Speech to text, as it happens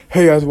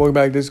Hey guys, welcome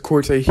back. This is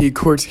Courtside Heat,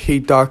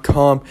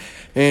 courtsheat.com,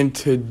 and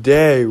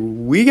today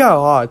we got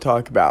a lot to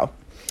talk about.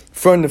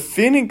 From the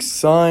Phoenix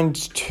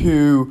Suns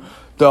to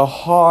the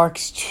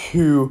Hawks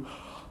to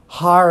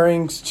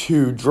hirings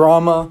to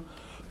drama,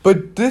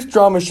 but this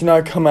drama should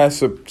not come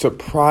as a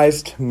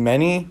surprise to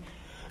many.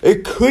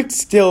 It could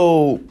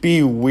still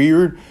be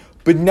weird,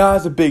 but not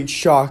as a big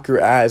shocker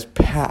as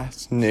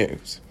past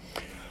news.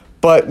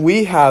 But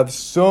we have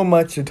so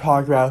much to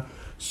talk about.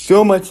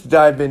 So much to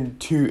dive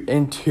into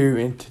in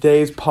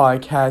today's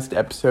podcast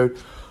episode.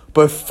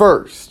 But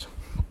first,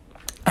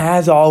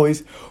 as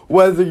always,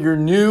 whether you're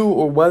new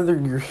or whether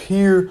you're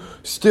here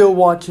still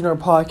watching our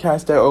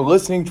podcast or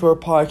listening to our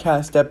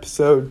podcast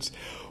episodes,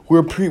 we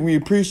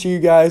appreciate you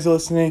guys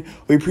listening.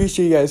 We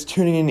appreciate you guys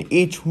tuning in to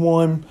each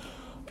one.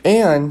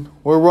 And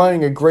we're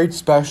running a great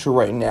special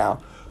right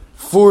now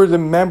for the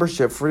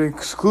membership, for the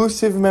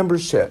exclusive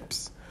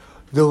memberships.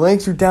 The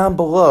links are down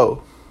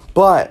below.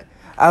 But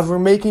as we're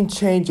making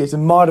changes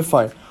and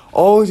modifying,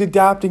 always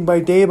adapting by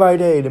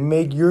day to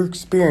make your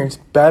experience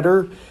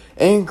better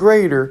and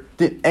greater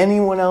than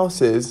anyone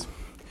else's,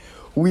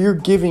 we are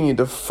giving you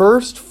the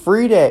first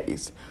free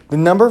days, the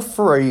number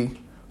free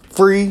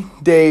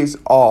days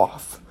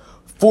off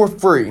for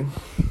free.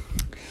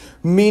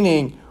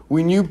 Meaning,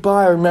 when you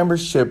buy our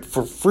membership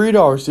for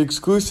 $3, the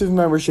exclusive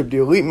membership, the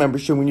elite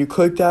membership, when you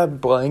click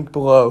that link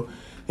below,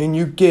 and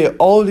you get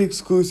all the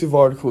exclusive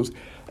articles,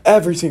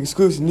 everything,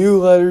 exclusive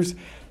newsletters,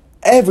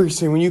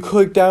 everything. When you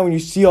click down, when you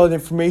see all the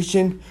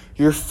information,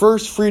 your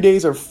first 3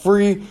 days are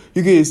free.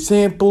 You get a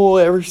sample,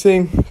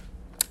 everything.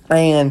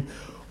 And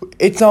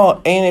it's all.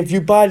 And if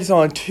you buy this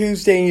on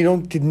Tuesday and you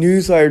don't get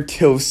newsletter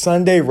till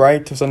Sunday,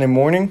 right? Till Sunday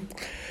morning.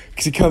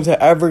 Because it comes out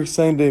every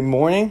Sunday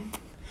morning.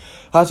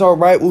 That's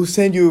alright. We'll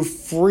send you a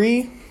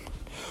free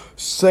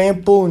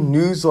sample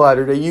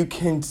newsletter that you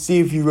can see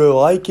if you really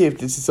like it, if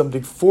this is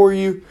something for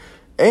you.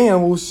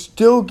 And we'll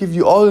still give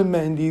you all the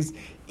amenities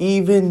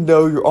even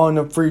though you're on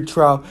a free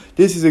trial.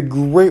 This is a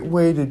great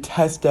way to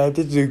test that.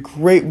 This is a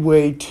great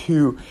way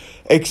to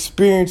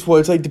experience what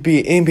it's like to be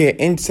an NBA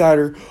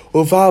insider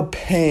without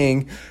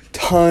paying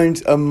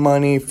tons of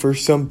money for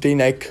something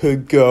that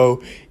could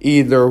go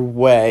either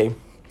way.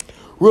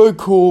 Really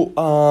cool.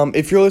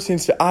 If you're listening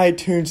to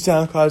iTunes,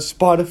 SoundCloud,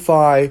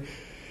 Spotify,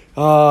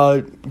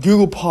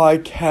 Google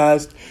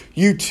Podcast,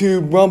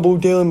 YouTube, Rumble,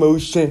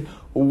 Dailymotion,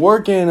 we're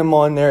getting them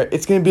on there.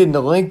 It's going to be in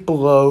the link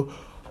below.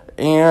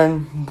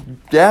 And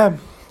yeah,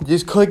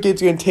 just click it.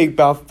 It's going to take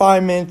about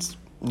 5 minutes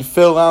to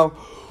fill out.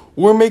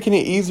 We're making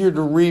it easier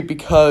to read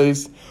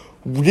because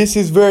this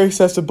is very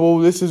accessible.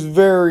 This is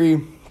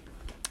very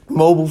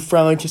mobile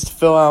friendly just to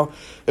fill out.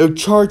 It'll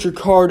charge your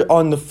card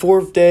on the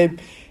 4th day,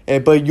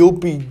 but you'll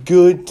be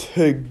good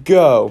to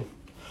go.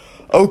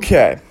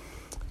 Okay,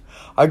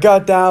 I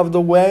got that out of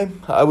the way.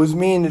 I was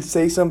meaning to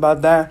say something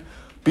about that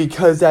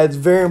because that's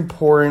very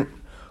important.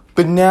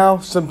 But now,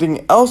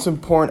 something else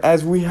important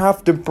as we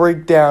have to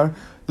break down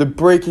the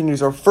breaking news,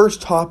 our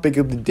first topic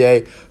of the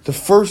day. The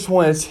first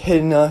one is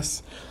hitting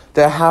us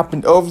that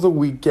happened over the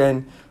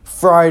weekend,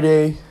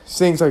 Friday,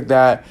 things like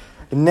that.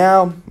 And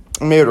now,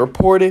 I'm able to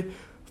report it.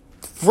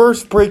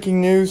 First breaking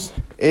news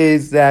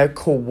is that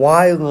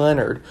Kawhi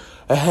Leonard,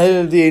 ahead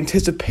of the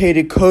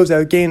anticipated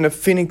closeout game, the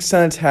Phoenix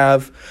Suns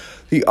have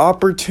the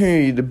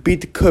opportunity to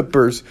beat the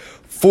Clippers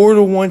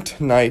 4-1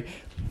 tonight.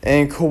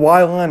 And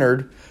Kawhi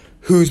Leonard,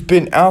 who's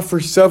been out for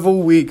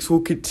several weeks,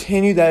 will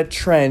continue that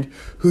trend,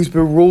 who's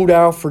been ruled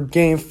out for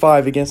Game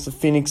 5 against the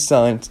Phoenix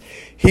Suns.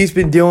 He's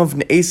been dealing with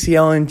an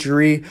ACL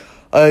injury,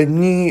 a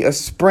knee, a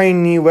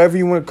sprained knee, whatever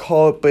you want to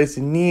call it, but it's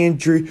a knee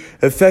injury,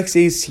 affects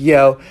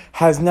ACL,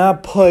 has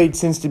not played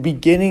since the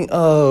beginning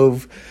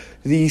of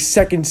the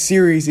second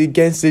series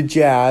against the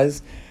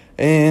Jazz,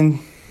 and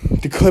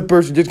the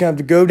Clippers are just going to have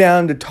to go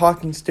down to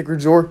Talking Stick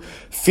Resort,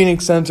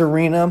 Phoenix Suns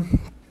Arena,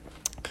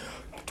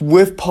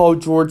 with Paul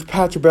George,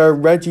 Patrick Beverley,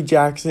 Reggie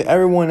Jackson,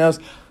 everyone else,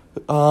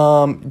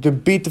 to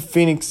beat the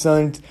Phoenix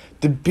Suns,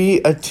 to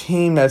beat a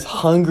team that's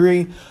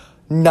hungry,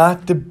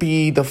 not to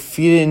be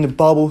defeated in the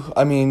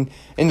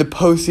in the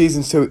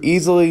postseason so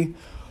easily,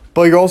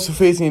 but you're also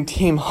facing a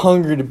team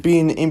hungry to be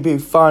in the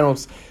NBA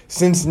Finals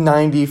since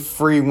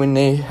 '93 when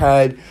they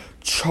had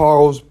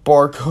Charles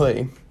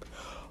Barkley.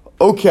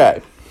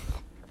 Okay,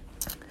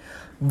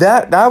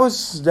 that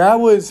was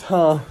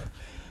the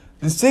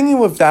thing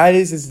with that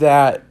is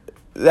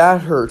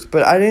that hurts,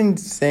 but I didn't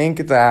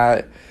think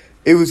that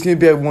it was going to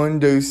be one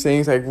of those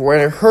things. Like, when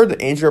I heard the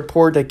injury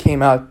report that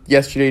came out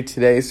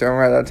today, so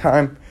around that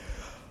time,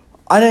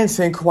 I didn't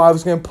think Kawhi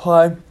was going to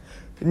play.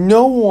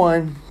 No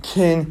one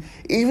can,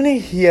 even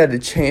if he had a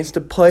chance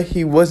to play,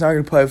 he was not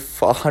going to play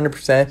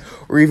 100%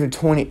 or even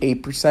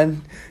 28%.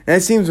 And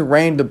it seems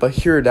random, but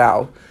hear it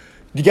out.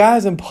 The guy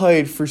hasn't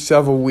played for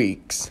several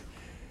weeks,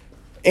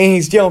 and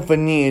he's dealing with a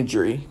knee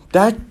injury.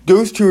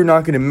 Those two are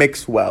not going to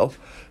mix well.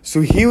 So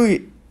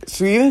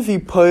even if he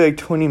played like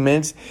 20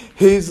 minutes,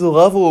 his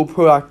level of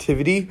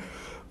productivity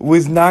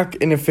was not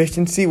going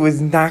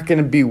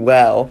to be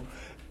well.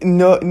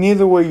 No,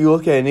 neither way you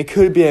look at it, and it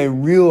could be a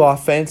real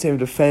offensive and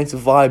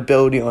defensive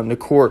liability on the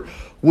court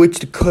which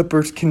the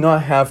Clippers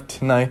cannot have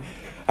tonight,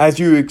 as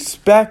you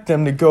expect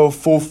them to go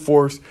full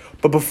force.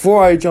 But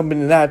before I jump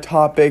into that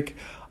topic,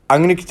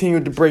 I'm going to continue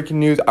with the breaking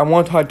news. I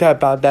want to talk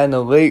about that in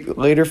the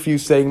later few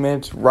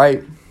segments,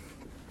 right?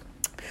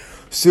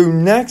 So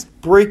next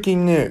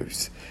breaking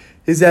news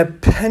is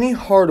that Penny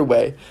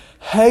Hardaway,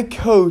 head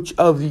coach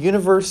of the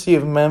University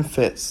of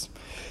Memphis,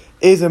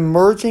 is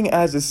emerging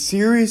as a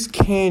serious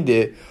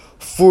candidate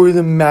for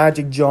the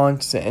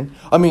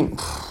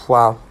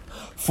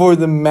for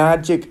the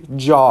Magic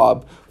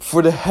job,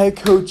 for the head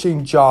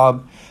coaching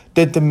job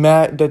that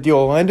the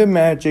Orlando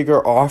Magic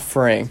are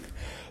offering.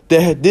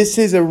 This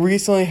is a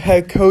recently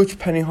head coach,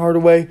 Penny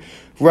Hardaway,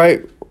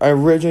 right? I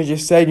originally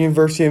just said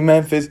University of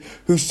Memphis,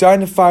 who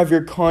signed a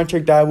 5-year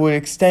contract that would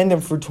extend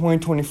him for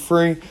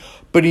 2023,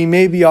 but he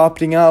may be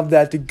opting out of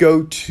that to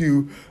go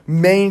to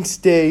main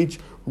stage,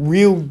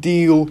 real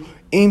deal,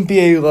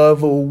 NBA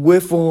level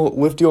with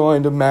the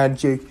Orlando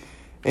Magic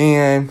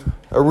and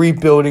a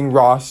rebuilding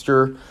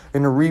roster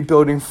and a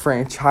rebuilding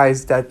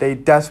franchise that they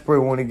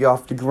desperately want to get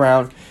off the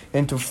ground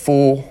into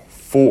full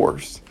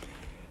force.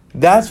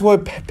 That's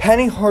what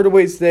Penny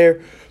Hardaway's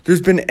there.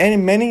 There's been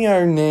many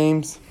other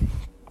names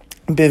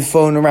been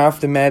flown around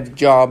for the Magic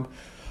job,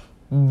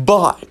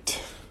 but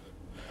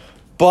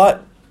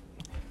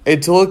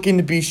it's looking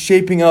to be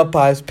shaping up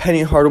as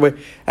Penny Hardaway,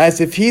 as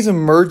if he's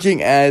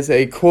emerging as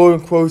a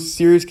quote-unquote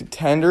serious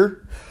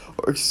contender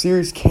or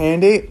serious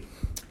candidate.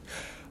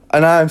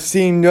 And I'm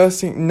seeing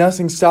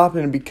nothing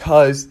stopping it,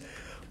 because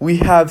we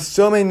have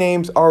so many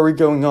names already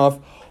going off.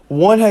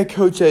 One head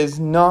coach that has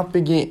not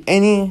been getting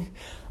any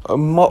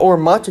or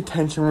much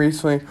attention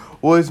recently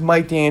was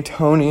Mike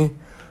D'Antoni,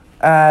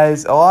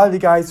 as a lot of the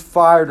guys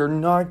fired are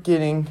not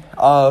getting,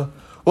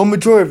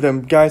 majority of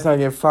them guys not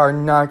getting fired,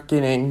 not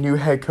getting new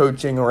head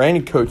coaching or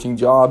any coaching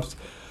jobs,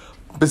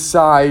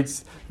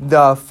 besides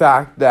the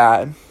fact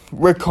that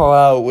Rick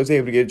Carlisle was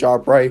able to get a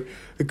job, right,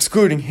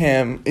 excluding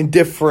him, and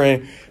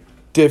different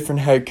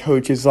head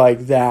coaches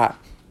like that.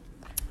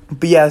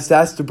 But yes,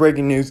 that's the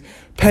breaking news.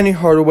 Penny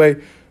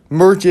Hardaway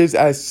emerges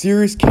as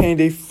serious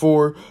candidate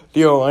for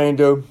the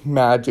Orlando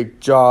Magic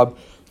job.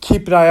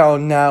 Keep an eye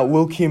on that.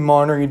 We'll keep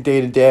monitoring it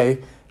day to day,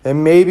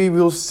 and maybe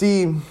we'll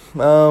see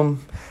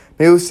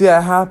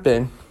that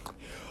happen.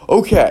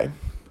 Okay,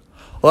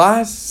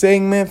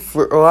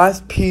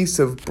 last piece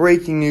of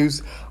breaking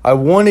news I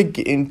want to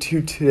get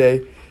into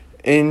today,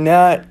 and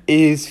that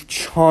is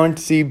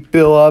Chauncey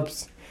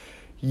Billups.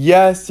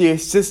 Yes, the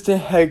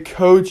assistant head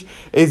coach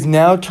is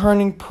now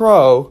turning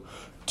pro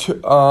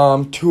to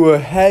a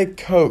head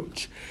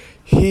coach.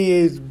 He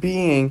is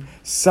being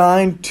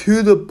signed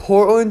to the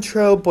Portland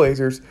Trail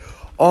Blazers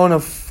on a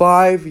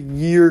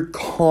 5-year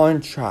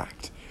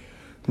contract.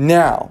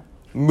 Now,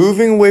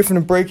 moving away from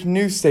the breaking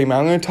news statement,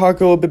 I'm going to talk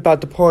a little bit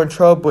about the Portland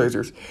Trail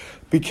Blazers,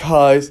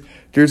 because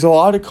there's a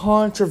lot of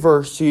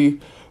controversy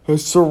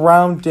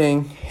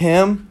surrounding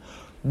him,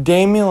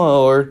 Damian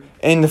Lillard,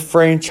 and the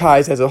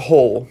franchise as a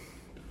whole.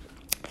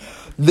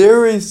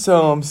 There is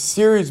some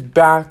serious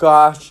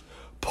backlash,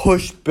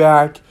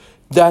 pushback,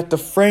 that the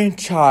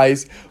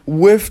franchise,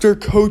 with their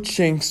coach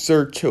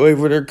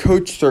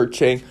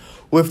searching,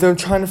 with them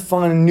trying to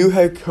find a new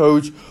head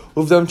coach,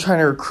 with them trying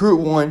to recruit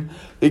one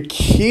to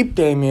keep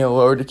Damian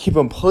Lillard, to keep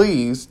him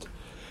pleased,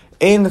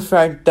 and the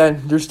fact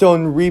that they're still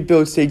in the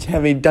rebuild stage,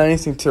 haven't done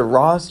anything to the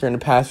roster in the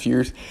past few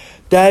years,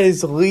 that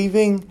is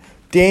leaving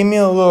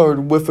Damian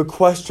Lillard with a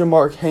question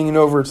mark hanging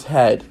over his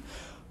head,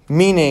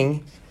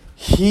 meaning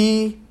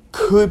he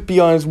could be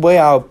on his way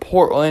out of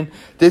Portland.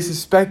 This is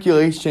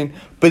speculation,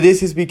 but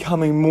this is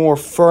becoming more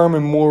firm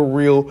and more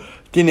real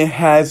than it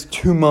has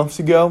 2 months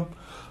ago.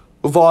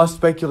 With all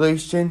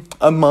speculation,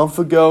 a month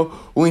ago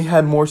we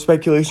had more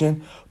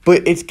speculation,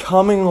 but it's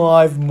coming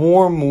alive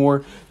more and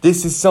more.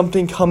 This is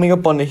something coming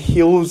up on the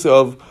heels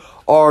of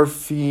our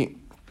feet.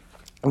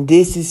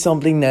 This is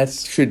something that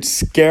should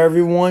scare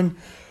everyone,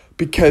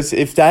 because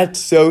if that's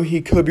so,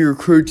 he could be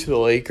recruited to the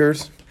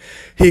Lakers.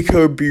 He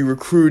could be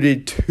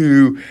recruited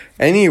to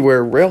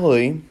anywhere,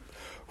 really,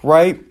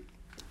 right?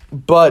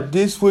 But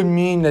this would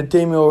mean that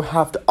Damian would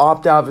have to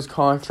opt out of his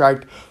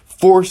contract,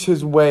 force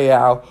his way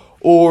out,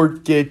 or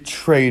get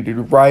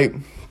traded, right?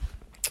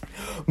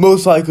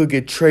 Most likely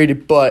get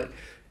traded, but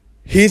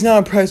he's not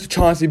impressed with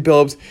Chauncey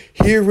Billups.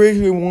 He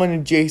originally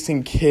wanted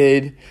Jason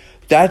Kidd.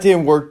 That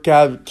didn't work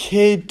out.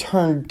 Kidd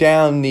turned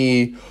down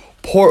the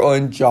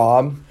Portland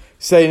job,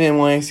 said he didn't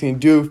want anything to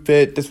do with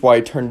it. That's why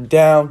he turned it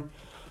down.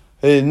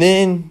 And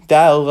then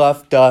that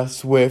left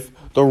us with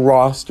the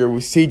roster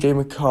with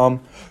CJ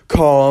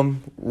McCollum,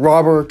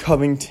 Robert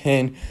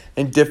Covington,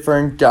 and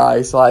different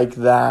guys like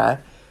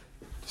that.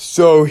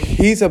 So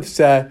he's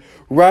upset,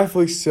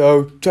 rightfully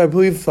so. I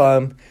believe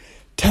 10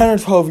 or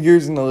 12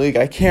 years in the league,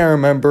 I can't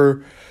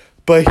remember.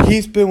 But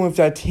he's been with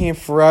that team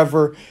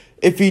forever.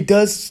 If he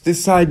does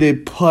decide to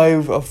play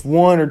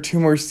 1 or 2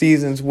 more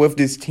seasons with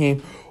this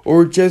team,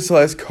 or just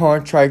let his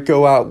contract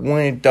go out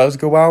when it does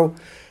go out,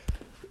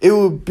 it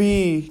will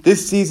be,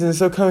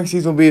 this upcoming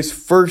season will be his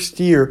first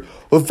year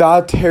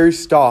without Terry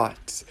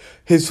Stotts,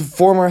 his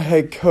former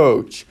head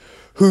coach,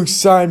 who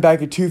signed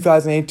back in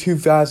 2008,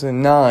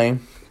 2009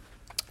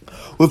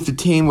 with the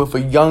team with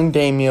a young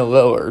Damian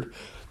Lillard.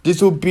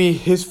 This will be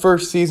his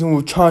first season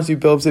with Chauncey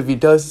Billups if he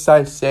does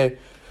decide to stay.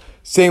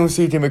 Same with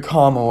CJ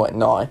McCollum and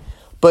whatnot.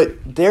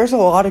 But there's a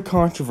lot of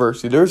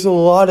controversy. There's a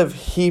lot of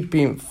heat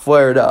being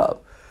flared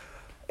up.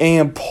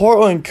 And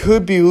Portland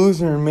could be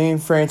losing their main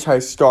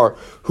franchise star,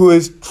 who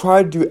has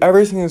tried to do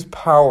everything in his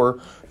power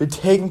to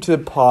take him to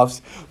the playoffs,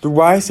 to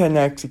rise to that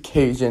next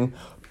occasion.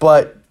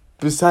 But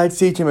besides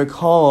CJ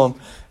McCollum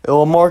and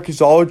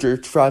LaMarcus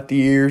Aldridge throughout the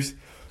years,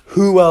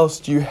 who else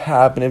do you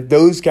have? And if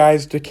those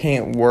guys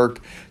can't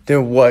work,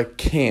 then what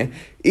can?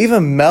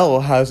 Even Melo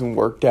hasn't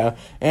worked out.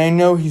 And I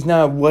know he's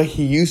not what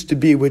he used to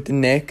be with the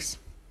Knicks,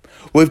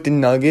 with the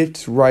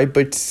Nuggets, right?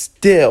 But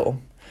still,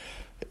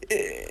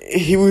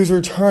 he was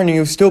returning.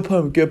 He was still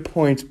putting up good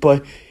points.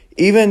 But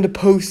even in the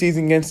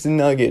postseason against the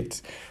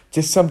Nuggets,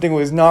 just something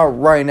was not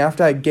right. And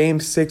after that Game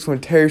 6 when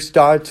Terry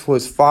Stotts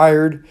was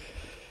fired,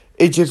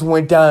 it just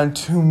went down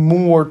to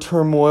more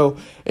turmoil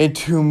and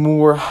to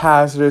more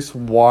hazardous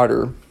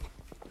water.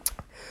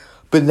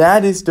 But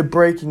that is the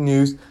breaking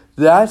news.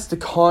 That's the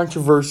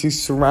controversy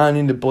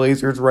surrounding the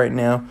Blazers right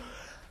now.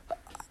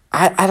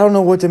 I don't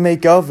know what to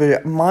make of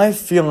it. My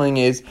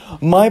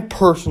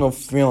personal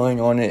feeling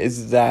on it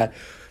is that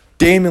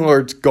Damian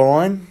Lillard's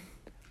gone.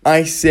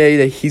 I say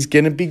that he's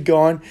going to be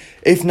gone.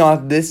 If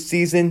not this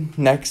season,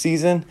 next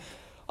season.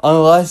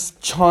 Unless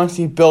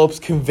Chauncey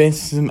Billups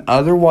convinces him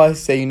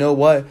otherwise. Say, you know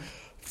what?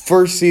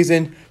 First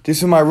season, this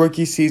is my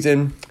rookie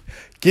season.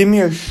 Give me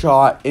a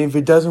shot. And if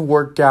it doesn't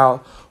work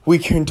out, we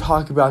can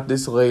talk about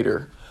this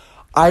later.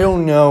 I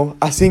don't know.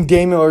 I think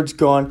Damian Lillard's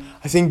gone.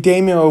 I think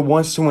Damian Lillard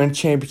wants to win a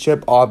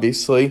championship,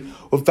 obviously,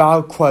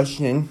 without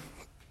question.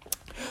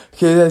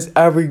 Because that's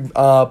every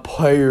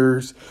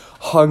player's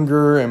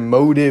hunger and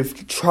motive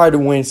to try to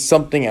win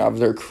something out of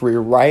their career,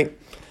 right?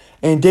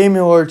 And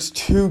Damian Lillard's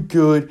too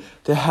good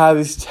to have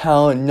his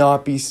talent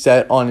not be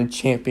set on a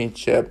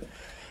championship.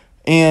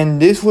 And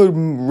this would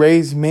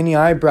raise many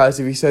eyebrows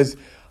if he says,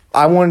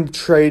 I want to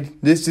trade.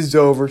 This is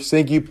over.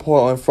 Thank you,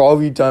 Portland, for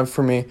all you've done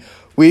for me.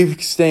 We've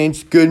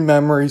exchanged good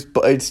memories,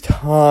 but it's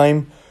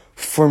time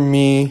for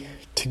me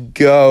to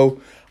go.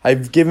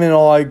 I've given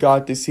all I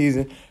got this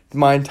season,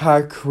 my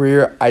entire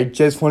career. I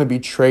just want to be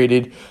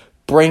traded.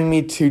 Bring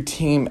me to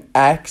Team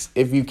X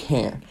if you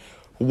can.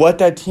 What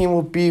that team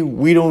will be,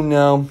 we don't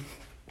know.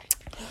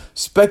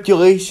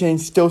 Speculation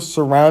still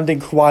surrounding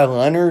Kawhi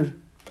Leonard.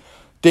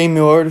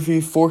 Damian Lillard if he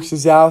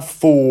forces out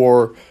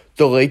for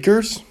the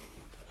Lakers.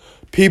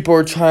 People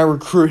are trying to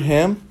recruit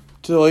him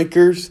to the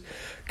Lakers.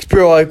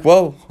 People are like,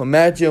 well,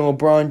 imagine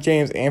LeBron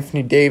James,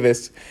 Anthony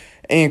Davis,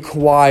 and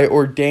Kawhi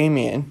or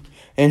Damian,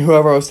 and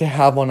whoever else they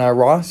have on our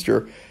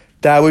roster.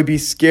 That would be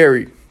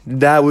scary.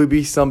 That would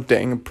be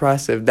something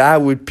impressive.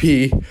 That would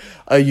be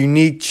a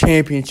unique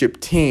championship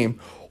team.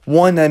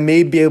 One that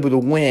may be able to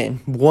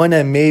win. One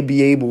that may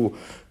be able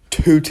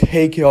to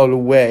take it all the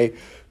way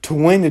to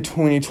win the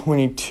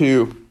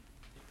 2022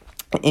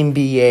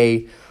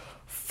 NBA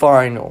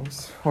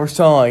Finals or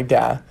something like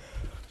that.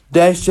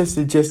 That's just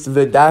the gist of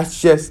it.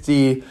 That's just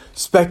the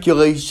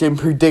speculation,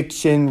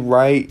 prediction,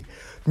 right?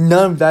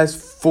 None of that's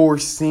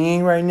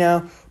foreseeing right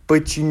now,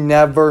 but you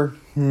never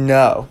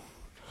know.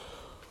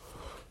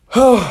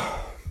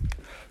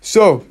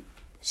 So,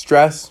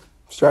 stress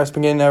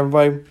been getting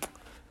everybody?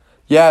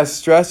 Yeah,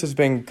 stress has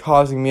been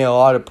causing me a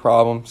lot of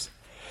problems.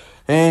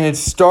 And it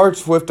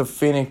starts with the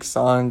Phoenix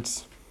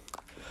Suns.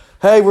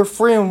 Hey, we're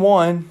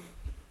 3-1.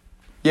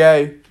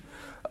 Yay.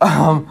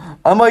 I'm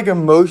like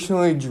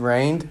emotionally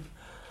drained.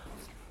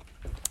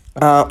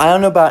 I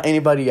don't know about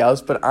anybody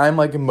else, but I'm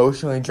like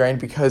emotionally drained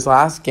because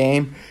last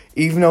game,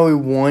 even though we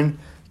won,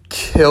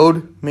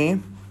 killed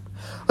me.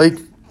 Like,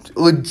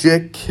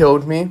 legit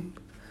killed me.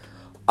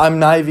 I'm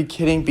not even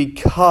kidding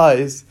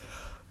because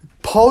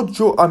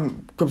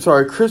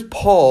Chris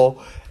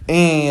Paul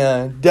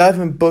and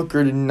Devin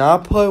Booker did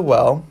not play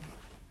well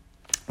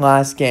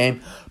last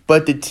game,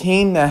 but the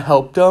team that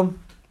helped them,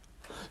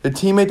 the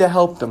teammate that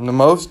helped them the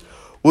most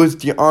was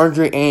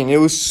DeAndre Ayton. It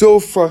was so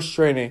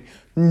frustrating.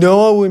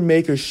 No one would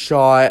make a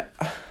shot.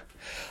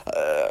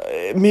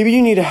 Maybe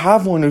you need to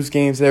have one of those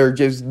games that are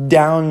just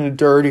down in the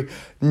dirty,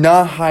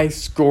 not high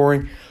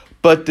scoring.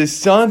 But the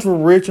Suns were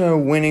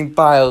originally winning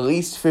by at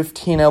least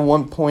 15 at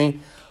one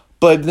point.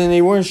 But then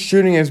they weren't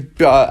shooting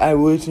I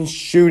wasn't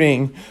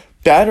shooting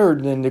better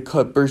than the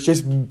Clippers,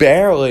 just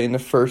barely in the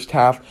first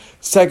half.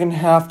 Second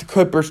half, the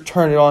Clippers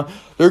turned it on.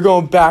 They're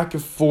going back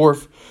and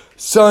forth.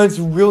 Suns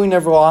really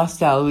never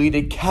lost that lead.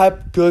 They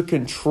kept good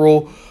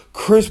control.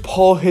 Chris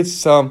Paul hits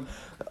some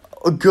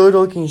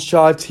good-looking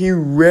shots. He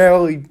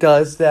rarely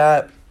does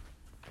that.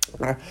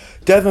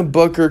 Devin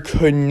Booker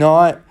could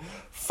not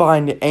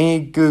find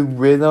any good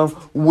rhythm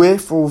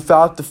with or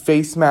without the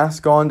face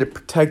mask on to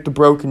protect the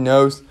broken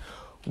nose,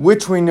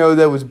 which we know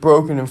that was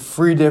broken in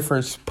 3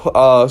 different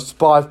spots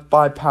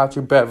by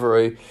Patrick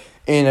Beverley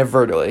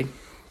inadvertently.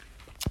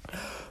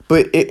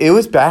 But it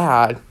was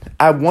bad.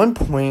 At one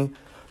point,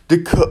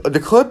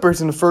 the Clippers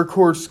in the third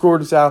quarter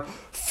scored us out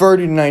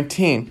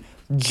 30-19.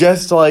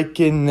 just like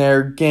in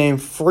their Game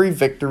 3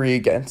 victory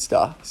against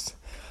us.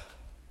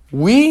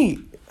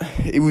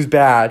 It was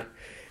bad.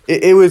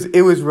 It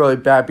was really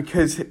bad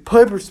because,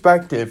 put in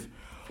perspective,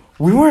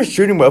 we weren't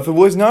shooting well. If it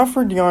was not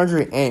for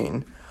DeAndre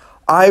Ayton,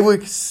 I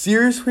would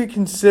seriously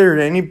consider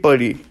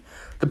anybody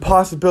the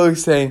possibility of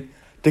saying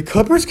the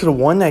Clippers could have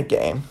won that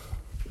game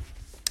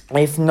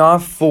if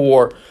not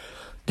for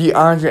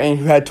DeAndre Ayton,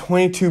 who had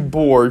 22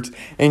 boards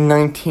and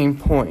 19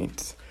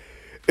 points.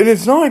 And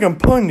it's not like I'm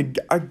putting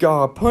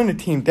the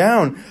team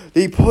down.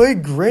 They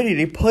played gritty.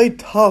 They played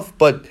tough.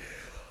 But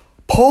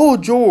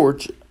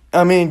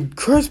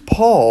Chris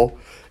Paul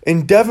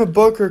and Devin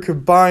Booker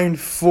combined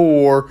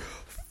for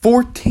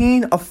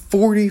 14 of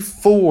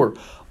 44.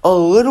 A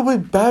little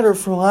bit better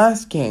from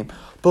last game.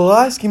 But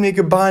last game they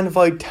combined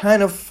for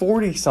 10 of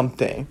 40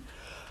 something.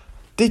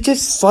 They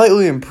just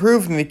slightly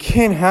improved, and they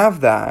can't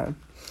have that.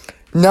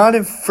 Not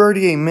in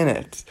 38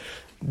 minutes.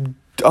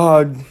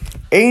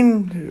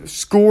 Ayton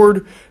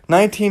scored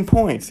 19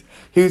 points.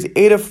 He was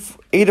 8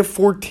 of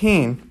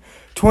 14.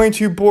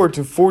 22 boards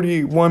in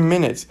 41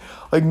 minutes.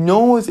 No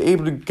one was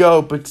able to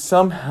go, but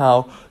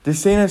somehow the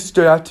thing that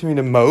stood out to me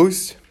the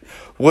most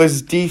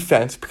was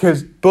defense,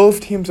 because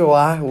both teams were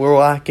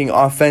lacking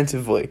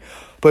offensively.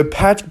 But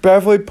Patrick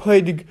Beverley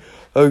played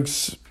a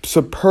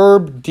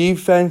superb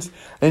defense,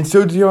 and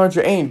so did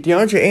DeAndre Ayton.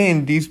 DeAndre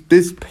Ayton,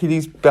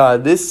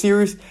 this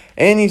series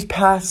and these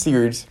past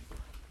series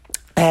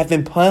have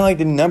been playing like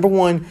the number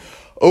one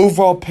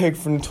overall pick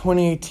from the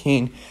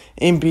 2018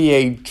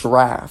 NBA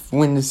draft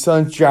when the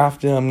Suns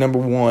drafted him number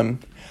one.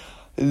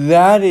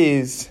 That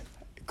is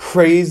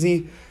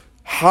crazy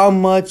how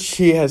much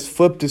he has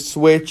flipped the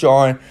switch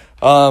on.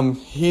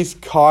 He's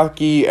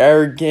cocky,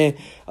 arrogant,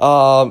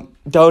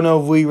 don't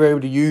know if we were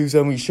able to use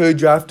him. We should have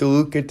drafted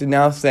Luka, to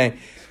now saying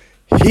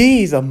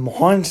he's a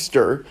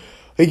monster.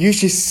 You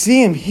should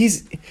see him.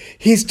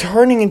 He's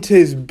turning into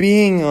his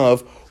being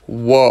of,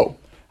 whoa.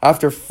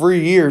 After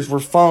 3 years, we're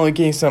finally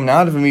getting something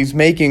out of him. He's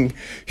making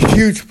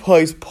huge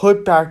plays,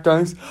 put-back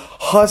dunks,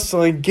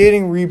 hustling,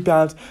 getting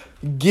rebounds,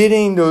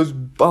 getting those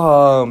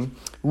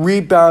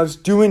rebounds,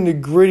 doing the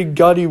gritty,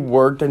 gutty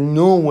work that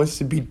no one wants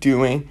to be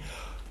doing,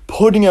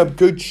 putting up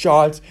good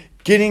shots,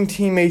 getting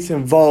teammates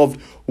involved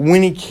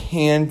when he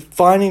can,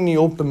 finding the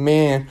open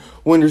man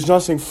when there's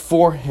nothing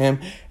for him,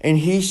 and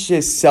he's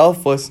just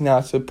selfless now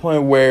to the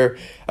point where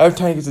every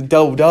time he gets a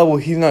double-double,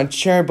 he's not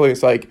cheering, but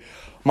it's like,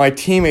 my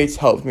teammates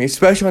helped me,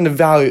 especially on the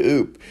valley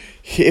oop.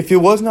 If it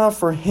was not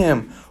for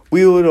him,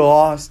 we would have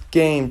lost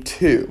Game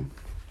 2.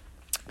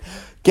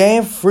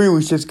 Game 3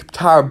 was just a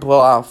entire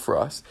blowout for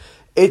us.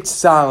 It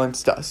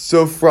silenced us.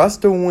 So for us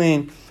to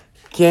win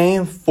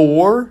Game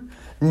 4,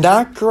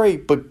 not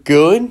great, but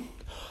good,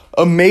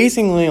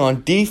 amazingly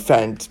on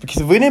defense,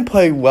 because if we didn't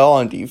play well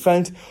on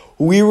defense,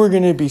 we were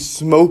going to be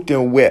smoked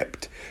and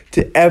whipped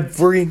to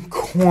every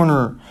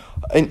corner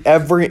and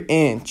every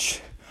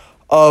inch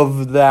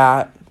of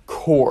that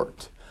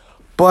court.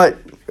 But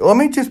let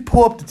me just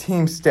pull up the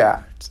team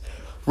stats.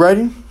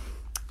 Ready?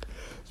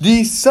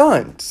 The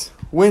Suns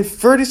went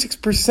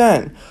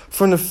 36%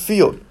 from the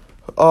field.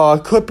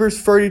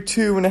 Clippers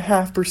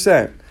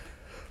 32.5%.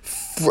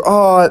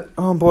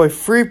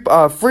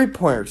 Free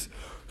pointers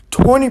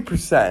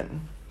 20%.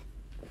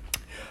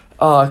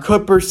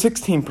 Clippers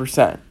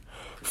 16%.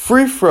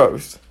 Free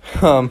throws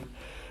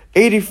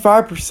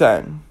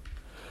 85%.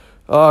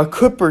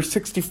 Clippers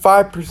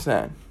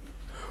 65%.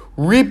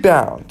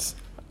 Rebounds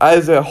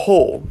as a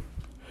whole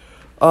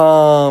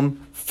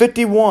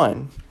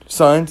 59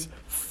 Suns,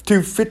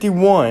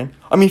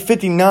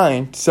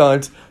 59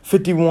 Suns,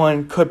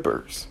 51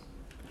 Clippers.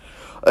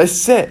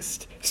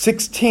 Assist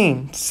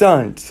 16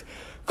 Suns,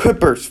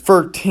 Clippers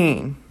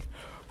 13.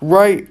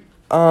 Right,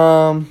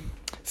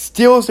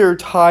 steals are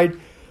tied.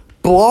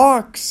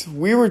 Blocks,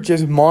 we were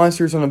just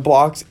monsters on the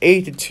blocks,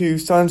 8-2.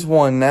 Suns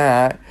won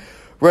that.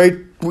 Right,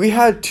 we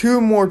had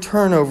 2 more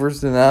turnovers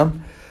than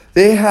them.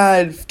 They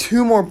had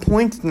 2 more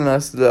points than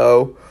us,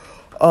 though,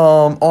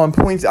 on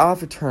points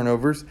off of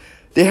turnovers.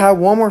 They had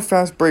 1 more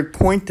fast break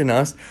point than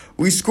us.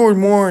 We scored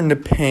more in the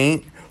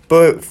paint,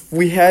 but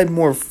we had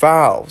more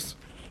fouls.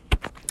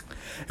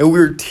 And we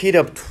were teed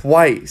up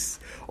twice.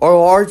 Our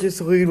largest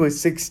lead was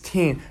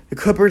 16. The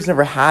Clippers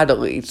never had a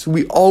lead, so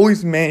we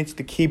always managed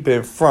to keep it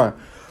in front.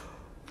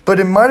 But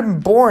it might have been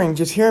boring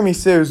just hearing me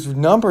say those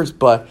numbers,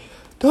 but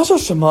those are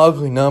some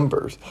ugly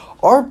numbers.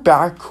 Our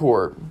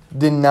backcourt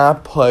did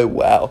not play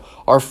well.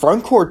 Our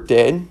front court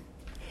did,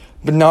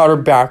 but not our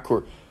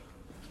backcourt.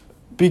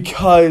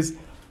 Because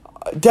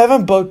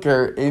Devin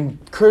Booker and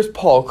Chris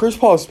Paul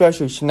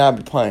especially should not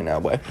be playing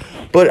that way.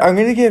 But I'm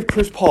going to give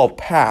Chris Paul a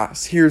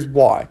pass. Here's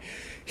why.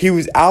 He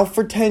was out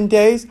for 10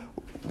 days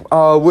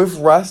with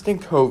rest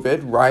and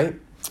COVID, right?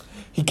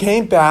 He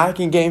came back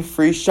in Game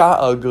 3, shot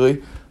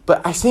ugly.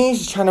 But I think he's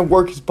just trying to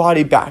work his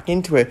body back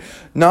into it.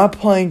 Not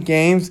playing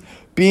games,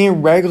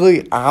 being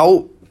regularly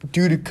out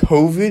due to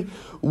COVID,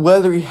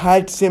 whether he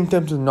had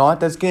symptoms or not,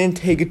 that's going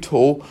to take a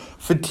toll.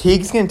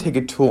 Fatigue's going to take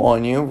a toll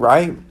on you,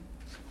 right?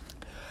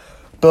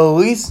 But at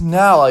least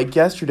now, like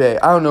yesterday,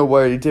 I don't know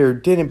whether he did or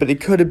didn't, but it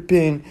could have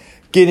been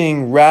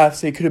getting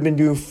refs. They could have been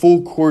doing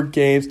full court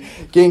games,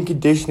 getting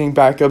conditioning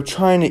back up,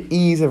 trying to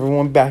ease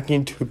everyone back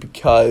into it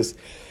because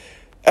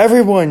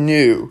everyone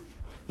knew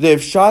that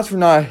if shots were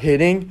not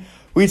hitting,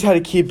 we just had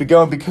to keep it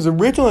going because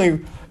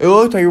originally it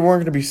looked like we weren't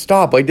going to be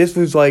stopped. Like this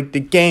was like the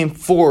game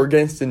 4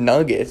 against the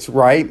Nuggets,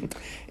 right?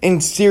 In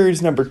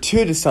series number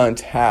 2 the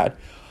Suns had.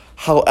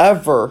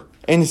 However,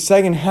 in the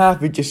second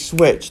half, it just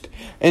switched.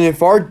 And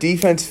if our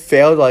defense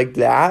failed like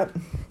that,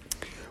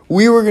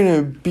 we were going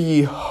to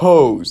be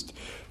hosed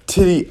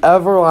to the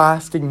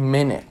everlasting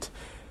minute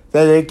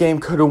that game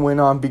could have went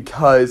on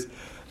because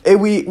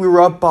we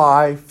were up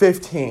by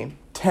 15,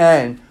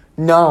 10,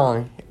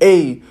 9,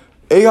 8.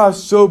 It got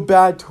so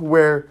bad to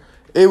where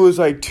it was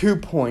like 2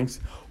 points,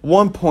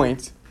 1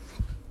 point.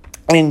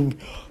 And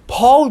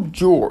Paul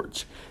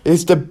George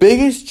is the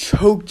biggest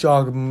choke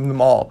job of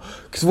them all.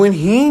 Because when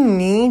he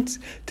needs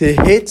to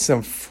hit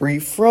some free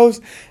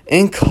throws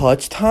in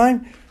clutch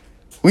time,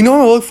 we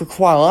normally look for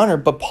Kawhi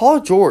Leonard, but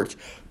Paul George,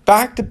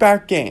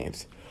 back-to-back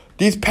games,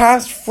 these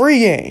past 3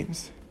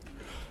 games,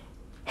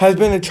 has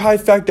been a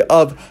trifecta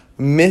of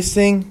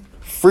missing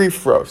free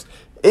throws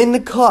in the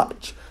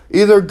clutch.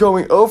 Either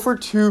going 0 for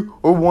 2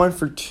 or 1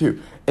 for 2.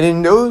 And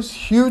in those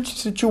huge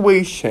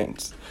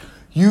situations,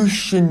 you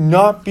should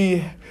not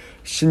be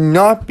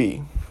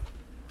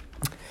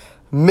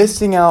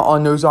missing out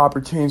on those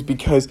opportunities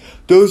because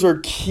those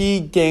are key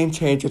game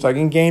changers. Like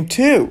in game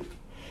 2,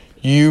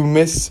 you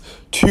miss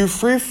 2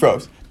 free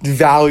throws. The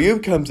value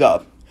comes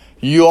up.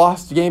 You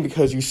lost the game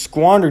because you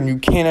squandered and you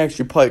can't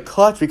actually play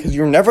clutch because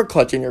you're never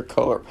clutching your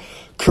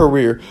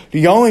career.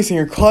 The only thing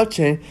you're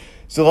clutching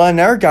is a lot of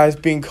other guys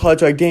being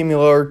clutch like Damian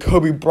Lillard,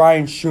 Kobe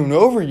Bryant shooting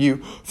over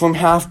you from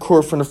half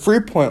court from the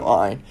 3-point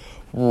line,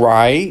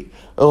 right?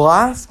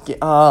 Last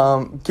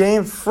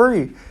game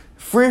 3,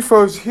 free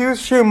throws, he was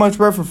shooting much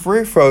better for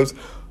free throws,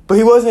 but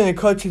he wasn't in a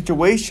clutch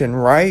situation,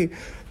 right?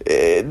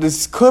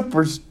 The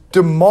Clippers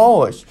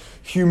demolished,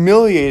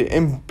 humiliated,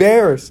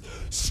 embarrassed,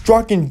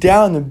 stricken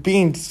down the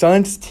beating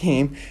Suns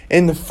team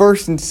in the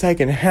first and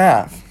second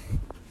half,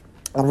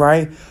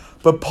 right?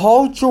 But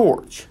Paul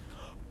George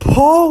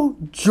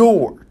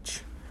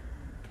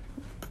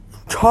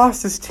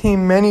cost his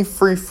team many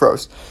free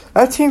throws.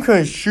 That team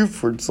couldn't shoot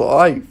for its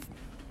life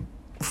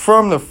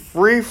from the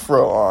free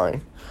throw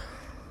line.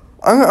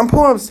 I'm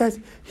pulling up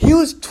stats. He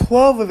was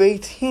 12 of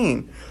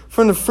 18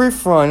 from the free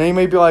throw line. And you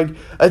may be like,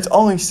 it's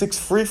only 6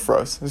 free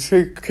throws.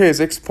 Okay,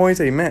 6 points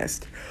that he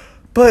missed.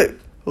 But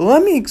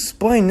let me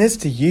explain this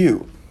to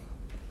you.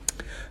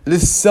 The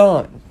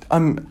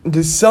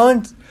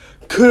Suns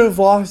could have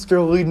lost their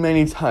lead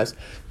many times.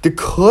 The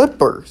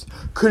Clippers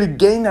could have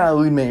gained that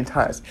lead many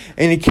times.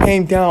 And it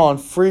came down on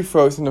free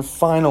throws in the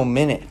final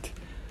minute.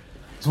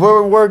 So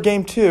where we were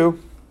game 2.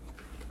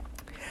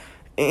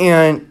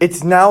 And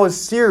it's now a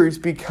series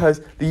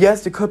because,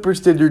 yes, the Clippers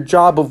did their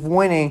job of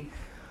winning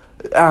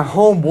at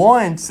home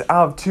once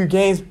out of 2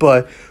 games.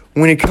 But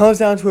when it comes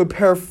down to a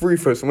pair of free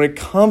throws, when it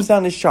comes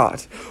down to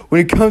shots,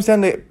 when it comes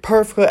down to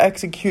perfectly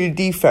executed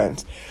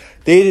defense,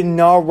 they did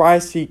not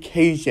rise to the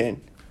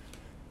occasion.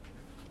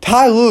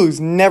 Ty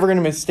Lue's never going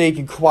to mistake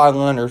Kawhi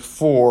Leonard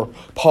for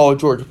Paul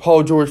George.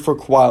 Paul George for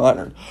Kawhi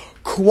Leonard.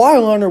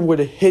 Kawhi Leonard would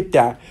have hit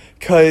that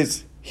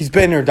because he's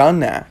been there, done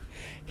that.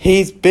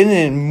 He's been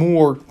in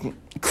more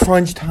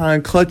crunch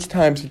time, clutch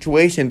time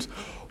situations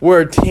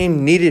where a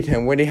team needed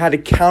him, where they had to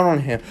count on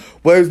him,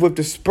 whether it's with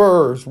the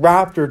Spurs,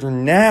 Raptors, or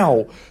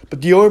now.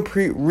 But the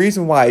only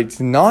reason why it's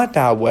not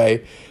that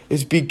way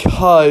is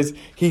because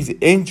he's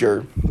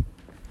injured.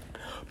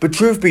 But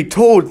truth be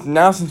told,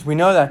 now since we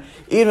know that,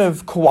 even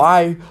if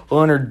Kawhi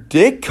Leonard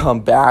did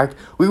come back,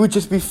 we would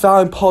just be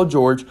fouling Paul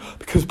George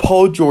because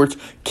Paul George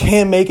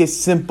can't make it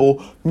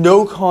simple,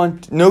 no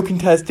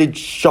contested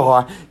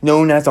shot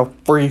known as a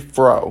free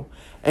throw.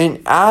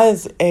 And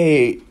as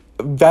a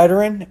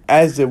veteran,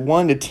 as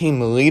one of the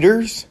team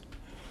leaders,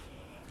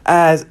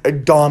 as a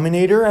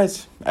dominator,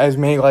 as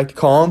many like to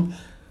call him,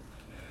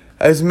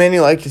 as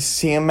many like to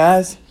see him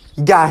as,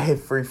 you gotta hit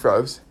free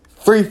throws.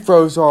 Free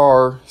throws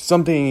are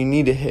something you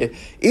need to hit.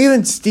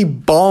 Even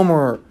Steve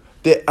Ballmer,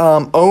 the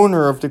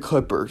owner of the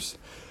Clippers,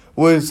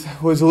 was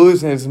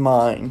losing his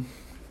mind.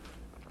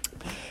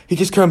 He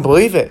just couldn't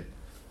believe it.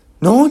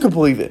 No one could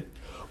believe it.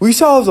 We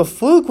saw it was a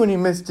fluke when he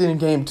missed it in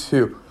game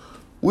 2.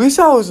 We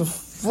saw it was a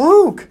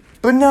fluke.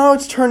 But now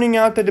it's turning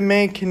out that the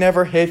man can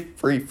never hit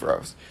free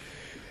throws.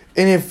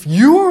 And if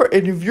you're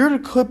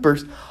the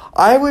Clippers,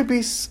 I would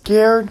be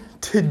scared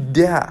to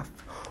death.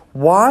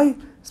 Why?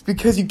 It's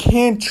because you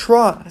can't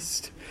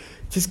trust.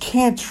 Just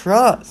can't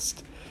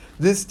trust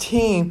this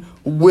team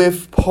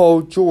with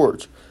Paul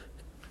George.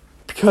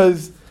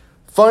 Because,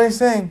 funny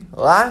thing,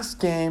 last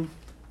game,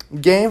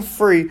 game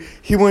 3,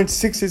 he went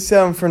 6 of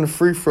 7 from the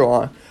free throw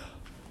line.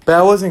 But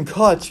that wasn't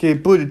clutch. They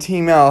blew the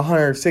team out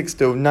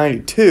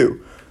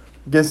 106-92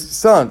 against the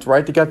Suns,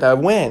 right? They got that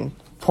win,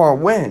 part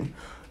win.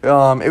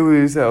 It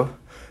was a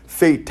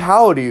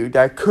fatality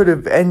that could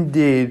have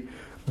ended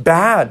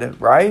bad,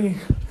 right?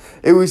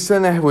 It was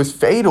something that was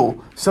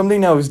fatal,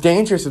 something that was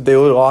dangerous if they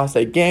would have lost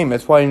that game.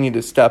 That's why they need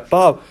to step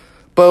up.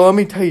 But let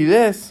me tell you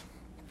this.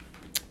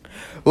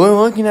 when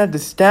looking at the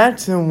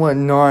stats and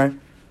whatnot,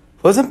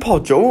 wasn't Paul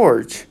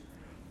George.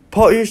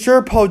 You're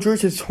sure Paul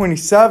George is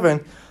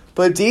 27,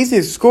 but it's easy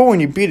to score when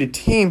you beat a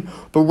team.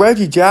 But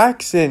Reggie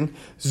Jackson,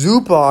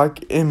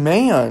 Zubac, and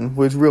Mann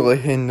was really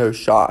hitting those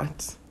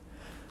shots.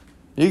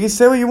 You can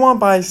say what you want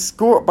by a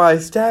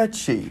stat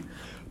sheet,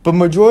 but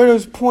majority of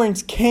those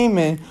points came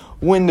in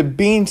when the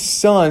Bean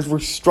Suns were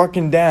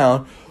stricken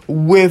down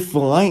with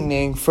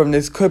lightning from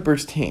this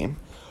Clippers team.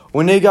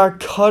 When they got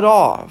cut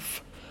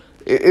off,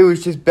 it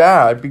was just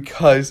bad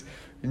because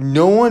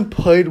no one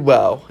played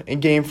well in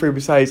Game 3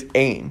 besides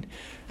Aiden.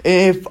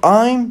 And if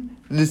I'm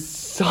the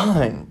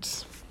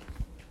Suns,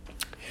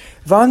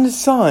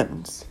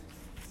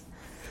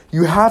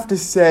 you have to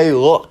say,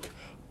 look,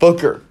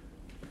 Booker,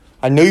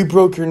 I know you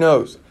broke your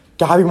nose.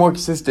 Gotta be more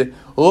consistent.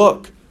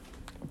 Look,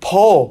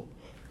 Paul,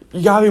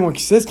 you gotta be more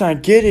consistent. I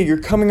get it. You're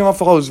coming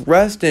off all this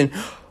rest and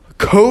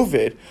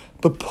COVID.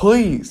 But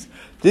please,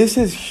 this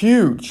is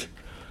huge.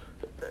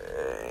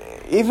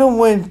 Even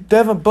when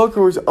Devin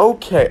Booker was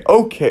okay,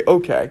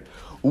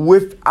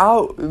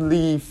 without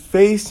the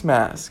face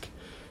mask,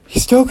 he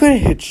still couldn't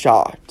hit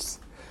shots.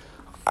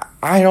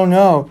 I don't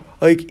know.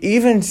 Like,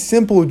 even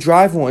simple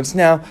drive ones.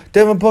 Now,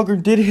 Devin Booker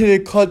did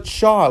hit a clutch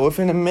shot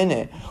within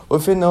the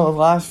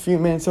last few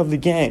minutes of the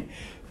game.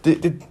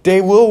 They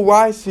will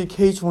rise to the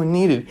occasion when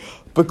needed.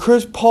 But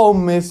Chris Paul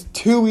missed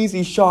 2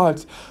 easy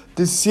shots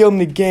to seal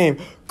the game.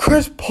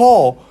 Chris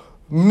Paul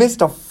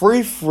missed a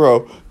free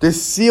throw to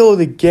seal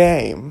the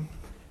game.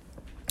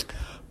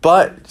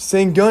 But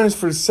St. Jonas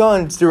for the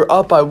Suns, they were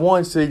up by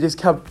 1, so they just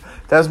kept.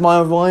 That's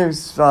Miles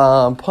Williams'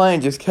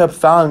 plan. Just kept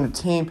fouling the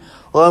team,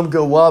 let them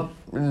go up,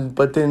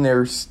 but then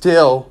they're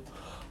still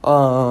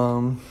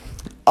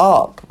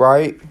up,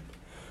 right?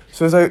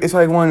 So it's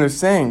like one of those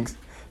things.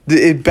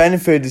 It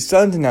benefited the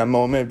Suns in that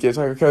moment. Just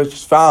like, okay,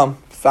 just foul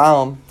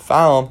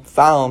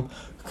him,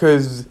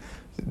 because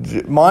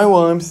Miles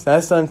Williams,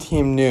 that Suns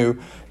team knew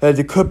that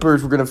the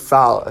Clippers were gonna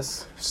foul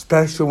us,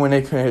 especially when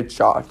they couldn't hit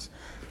shots,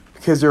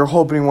 because they were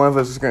hoping one of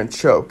us was gonna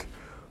choke.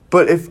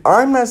 But if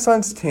I'm that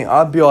Suns team,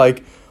 I'd be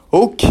like,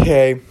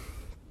 okay,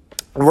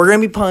 we're going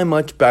to be playing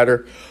much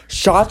better.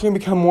 Shots going to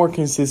become more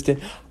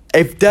consistent.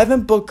 If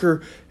Devin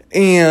Booker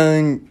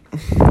and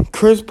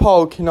Chris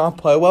Paul cannot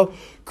play well,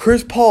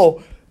 Chris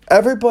Paul,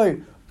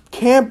 everybody,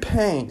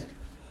 campaign,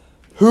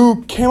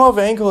 who came off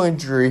ankle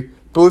injury,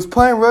 but was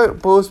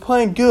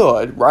playing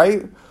good,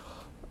 right?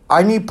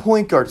 I need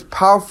point guards,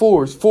 power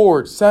forwards,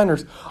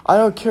 centers. I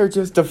don't care.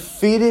 Just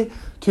defeat it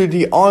to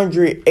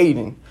DeAndre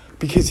Ayton.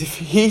 Because if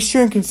he's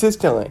shooting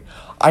consistently,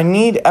 I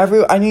need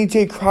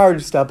Jay Crowder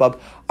to step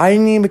up. I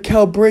need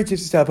Mikal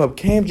Bridges to step up.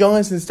 Cam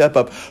Johnson to step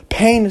up.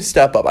 Payne to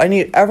step up. I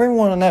need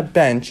everyone on that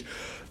bench,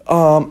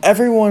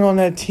 everyone on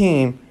that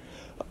team,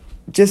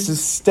 just to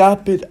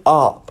step it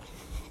up.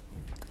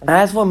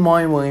 That's what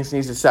Martin Williams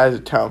needs to set as a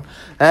tone.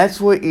 That's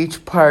what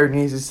each player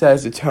needs to set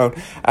as a tone,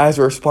 as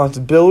a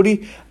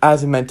responsibility,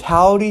 as a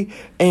mentality,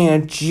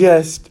 and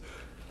just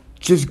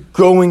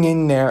going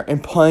in there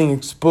and playing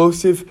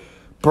explosive.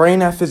 Bringing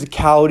that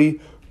physicality,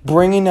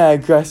 bringing that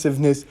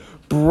aggressiveness,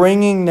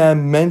 bringing that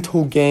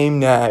mental game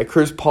that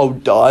Chris Paul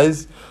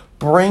does,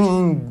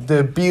 bringing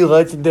the be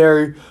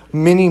legendary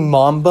mini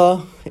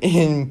Mamba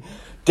in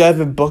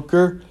Devin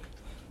Booker.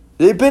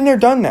 They've been there,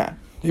 done that.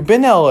 They've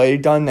been to LA,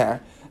 done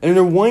that. And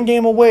they're one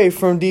game away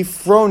from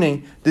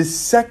dethroning the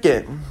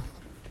second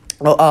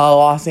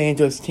Los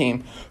Angeles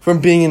team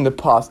from being in the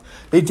playoffs.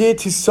 They did it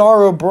to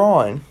Sarah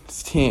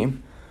Braun's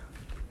team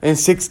in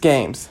 6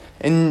 games.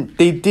 And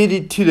they did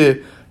it to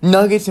the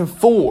Nuggets in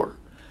 4.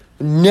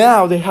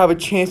 Now they have a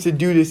chance to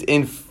do this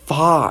in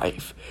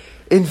 5.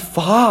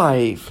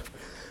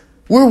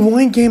 We're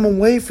one game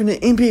away from the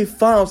NBA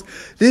Finals.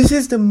 This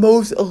is the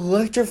most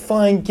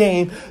electrifying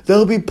game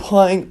they'll be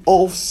playing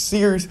all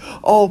series,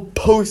 all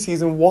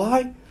postseason.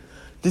 Why?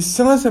 The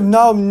Suns have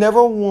now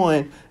never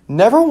won,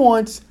 never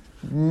once,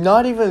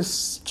 not even a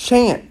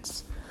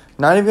chance,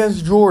 not even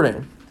against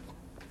Jordan.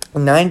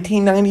 In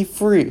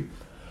 1993,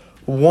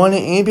 won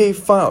an NBA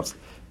Finals,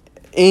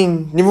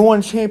 never won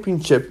a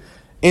championship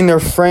in their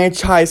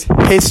franchise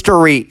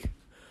history.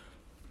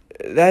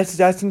 That's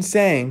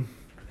insane.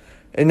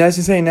 And that's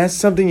insane. That's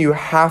something you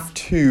have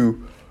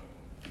to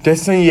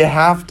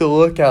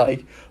look at.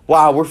 Like,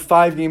 wow, we're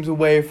 5 games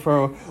away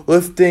from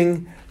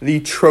lifting the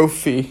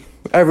trophy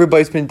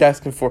everybody's been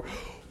destined for.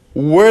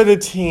 We're the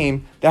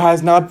team that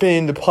has not been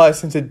in the playoffs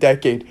since a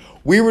decade.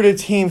 We were the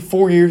team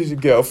 3 years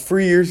ago,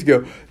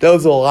 that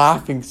was a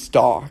laughing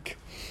stock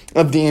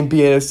of the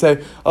NBA that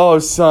said, oh,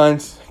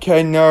 Suns,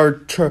 okay,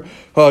 another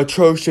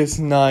atrocious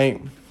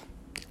night.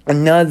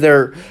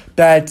 Another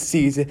bad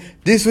season.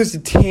 This was the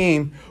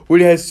team where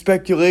they had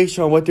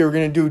speculation on what they were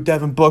going to do with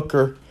Devin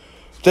Booker.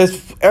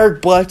 That's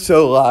Eric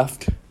Bledsoe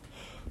left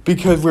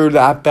because we were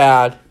that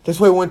bad. That's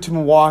why we went to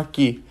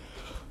Milwaukee.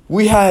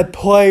 We had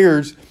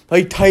players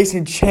like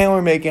Tyson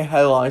Chandler making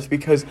headlines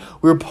because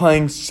we were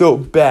playing so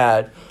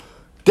bad.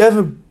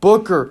 Devin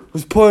Booker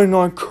was putting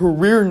on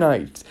career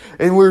nights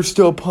and we were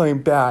still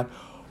playing bad.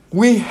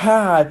 we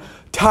had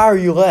Tyler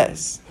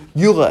Ulis,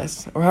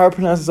 or how to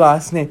pronounce his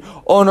last name,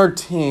 on our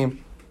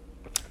team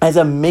as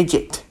a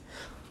midget.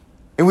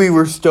 And we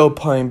were still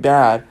playing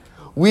bad.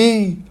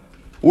 We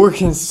were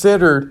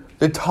considered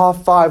the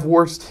top 5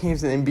 worst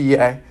teams in the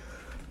NBA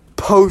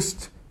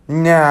post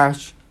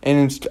Nash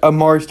and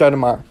Amari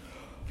Stoudemire.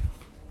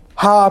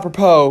 How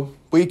apropos,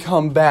 we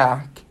come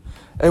back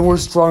and we're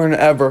stronger than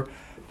ever.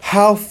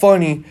 How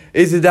funny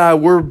is it that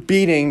we're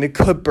beating the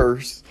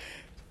Clippers,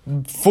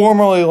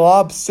 formerly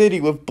Lob City,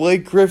 with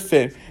Blake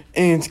Griffin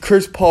and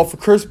Chris Paul, for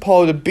Chris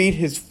Paul to beat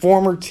his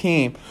former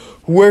team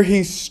where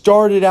he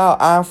started out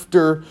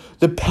after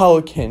the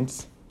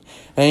Pelicans.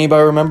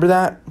 Anybody remember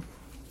that?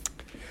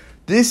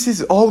 This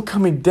is all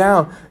coming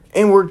down,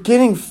 and we're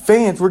getting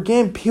fans. We're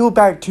getting people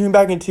tuning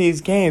back into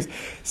these games.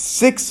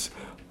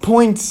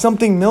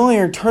 6-point-something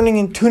million are tuning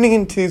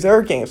into these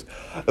other games.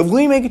 If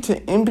we make it to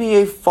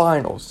NBA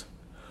Finals,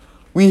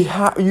 you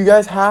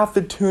guys have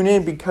to tune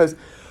in, because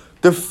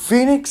the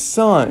Phoenix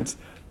Suns,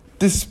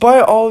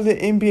 despite all of the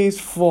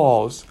NBA's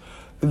flaws,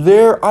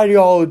 their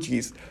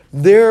ideologies,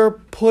 their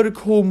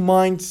political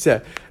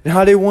mindset, and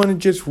how they want to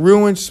just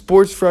ruin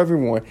sports for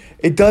everyone,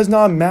 it does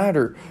not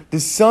matter. The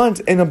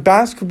Suns, and a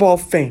basketball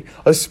fan,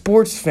 a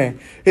sports fan,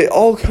 it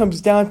all comes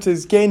down to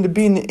this game to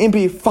be in the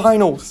NBA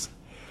Finals.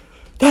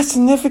 That's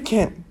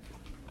significant.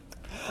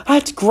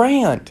 That's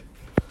grand.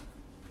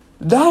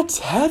 That's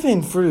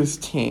heaven for this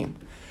team.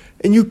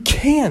 And you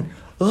can't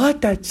let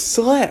that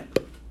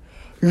slip.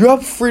 You're up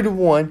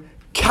 3-1,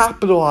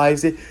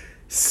 capitalize it,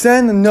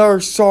 send another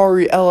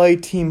sorry LA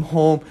team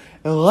home,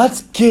 and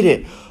let's get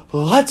it.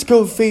 Let's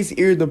go face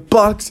either the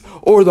Bucks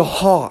or the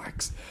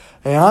Hawks.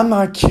 And I'm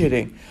not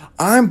kidding.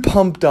 I'm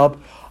pumped up.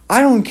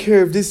 I don't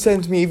care if this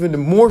sends me even to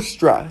more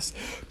stress,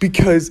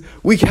 because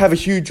we can have a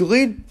huge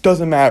lead,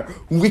 doesn't matter.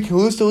 We can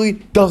lose the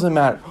lead, doesn't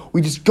matter.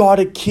 We just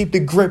gotta keep the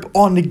grip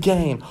on the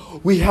game.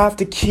 We have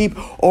to keep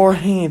our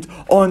hands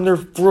on their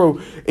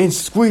throat and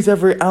squeeze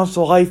every ounce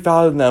of life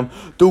out of them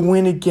to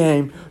win a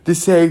game, to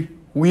say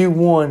we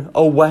won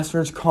a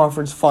Western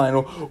Conference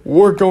final.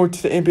 We're going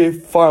to the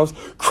NBA Finals.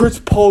 Chris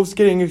Paul's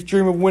getting his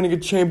dream of winning a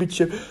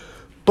championship,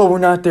 but we're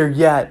not there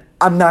yet.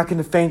 I'm not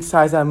going to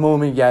fantasize that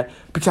moment yet,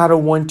 because I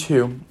don't want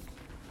to.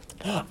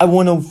 I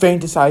want to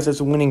fantasize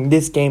us winning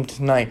this game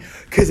tonight,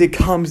 because it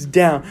comes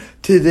down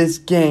to this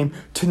game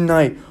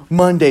tonight,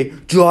 Monday,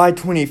 July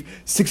 20th,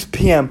 6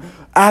 p.m.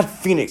 at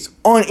Phoenix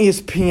on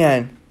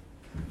ESPN.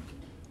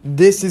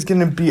 This is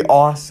going to be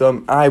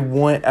awesome. I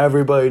want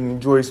everybody to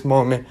enjoy this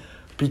moment,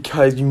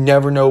 because you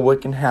never know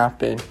what can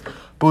happen.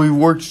 But we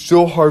worked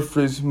so hard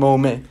for this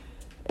moment,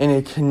 and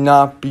it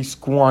cannot be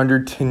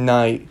squandered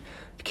tonight,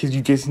 because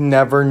you just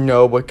never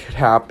know what could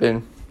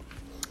happen.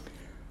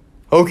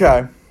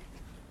 Okay.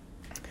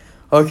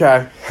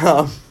 That's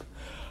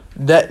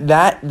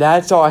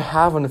all I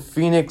have on the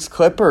Phoenix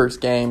Clippers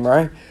game,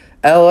 right?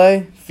 LA,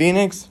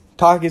 Phoenix,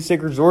 Talking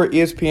Stick Resort,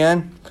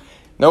 ESPN.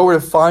 Know where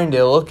to find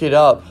it. Look it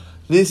up.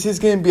 This is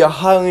going to be a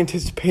highly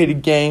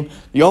anticipated game.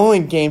 The only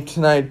game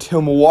tonight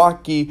till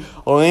Milwaukee,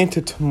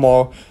 Atlanta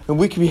tomorrow. And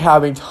we could be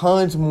having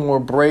tons more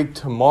break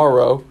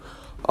tomorrow.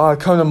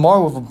 Come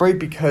tomorrow with a break,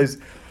 because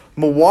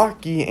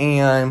Milwaukee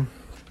and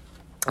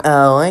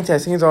Atlanta, I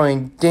think it's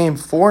only game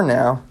 4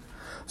 now.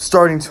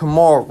 Starting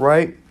tomorrow,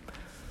 right?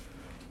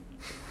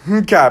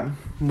 Okay.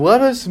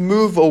 Let us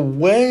move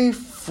away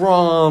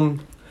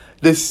from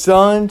the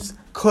Suns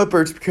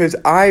Clippers, because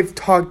I've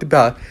talked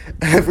about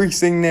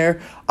everything there.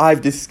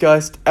 I've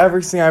discussed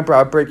everything. I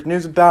brought breaking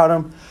news about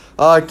them.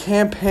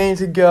 Campaign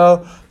to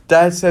go.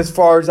 That's as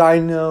far as I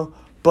know.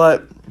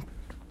 But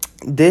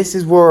this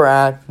is where we're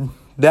at.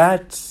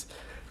 This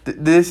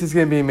is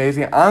going to be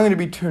amazing. I'm going to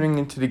be tuning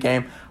into the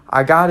game.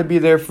 I got to be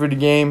there for the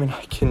game, and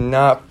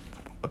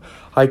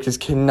I just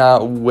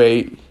cannot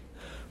wait.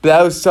 But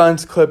that was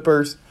Suns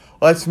Clippers.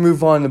 Let's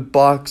move on to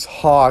Bucks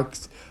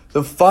Hawks.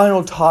 The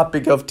final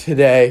topic of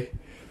today.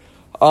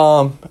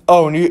 And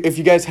if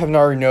you guys haven't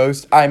already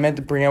noticed, I meant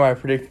to bring out my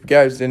prediction. If you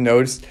guys didn't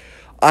notice,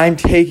 I'm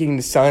taking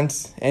the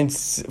Suns in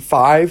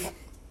 5.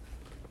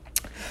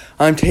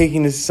 I'm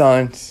taking the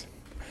Suns.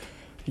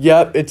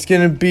 Yep, it's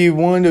going to be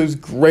one of those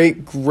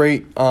great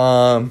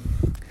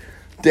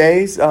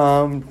days.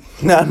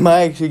 That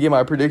might actually get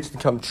my prediction to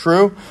come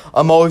true.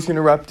 I'm always going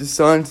to rep the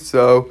Suns,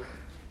 so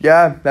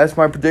yeah, that's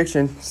my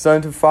prediction.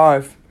 Suns in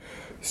 5.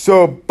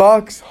 So,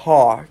 Bucks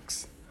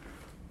Hawks.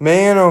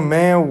 Man, oh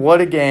man,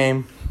 what a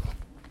game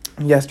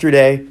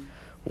yesterday.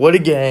 What a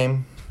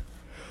game.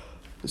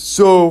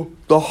 So,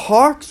 the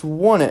Hawks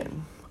won it.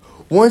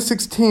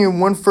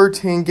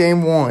 116-113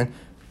 game 1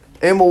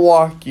 in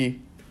Milwaukee.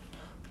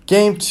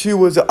 Game 2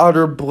 was an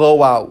utter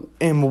blowout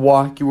in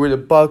Milwaukee, where the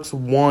Bucks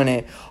won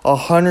it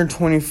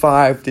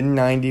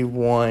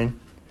 125-91.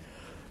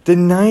 The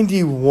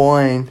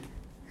 91,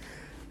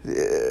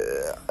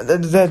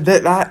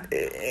 that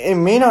it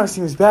may not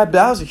seem as bad, but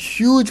that was a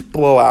huge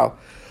blowout.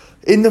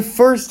 In the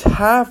first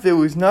half, it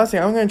was nothing.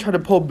 I'm going to try to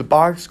pull up the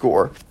box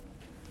score,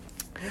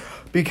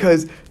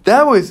 because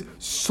that was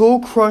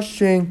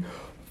soul-crushing,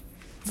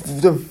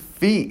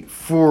 defeat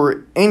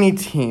for any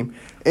team.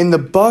 And the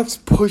Bucks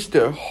pushed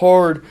it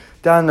hard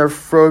down their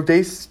throat.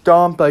 They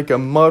stomped like a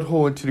mud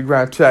hole into the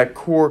ground to that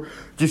core.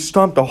 Just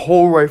stomped a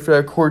hole right for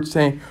that court,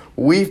 saying,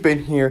 we've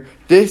been here.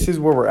 This is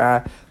where we're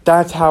at.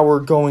 That's how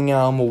we're going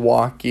out in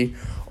Milwaukee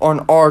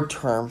on our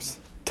terms.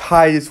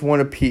 Tied is one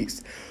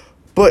apiece.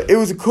 But it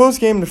was a close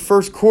game in the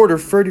first quarter,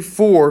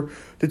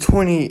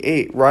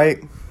 34-28,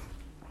 right?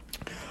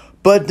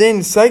 But then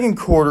the second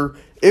quarter,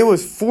 it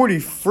was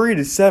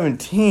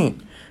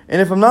 43-17.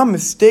 And if I'm not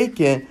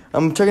mistaken,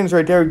 I'm checking this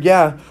right there,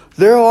 yeah,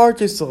 their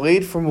largest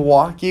lead for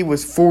Milwaukee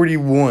was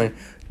 41.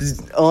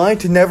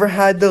 Atlanta never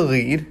had the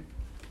lead.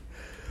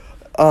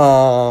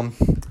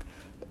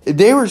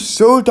 They were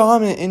so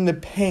dominant in the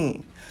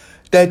paint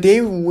that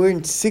they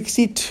went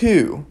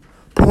 62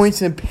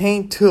 points in the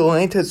paint to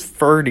Atlanta's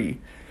 30.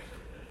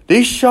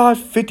 They shot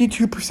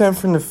 52%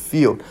 from the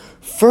field,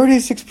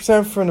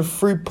 36% from the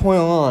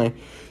three-point line,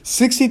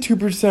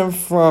 62%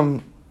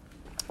 from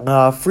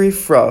free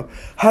throw,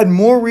 had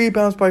more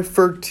rebounds by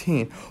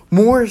 13,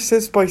 more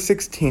assists by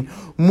 16,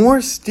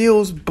 more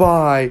steals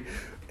by,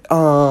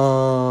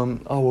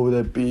 what would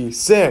that be?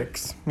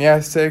 6.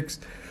 Yeah, 6.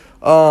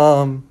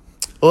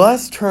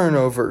 Less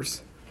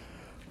turnovers,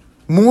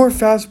 more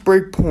fast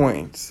break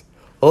points,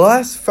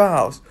 less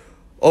fouls,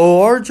 a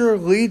larger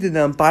lead than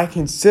them by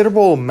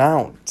considerable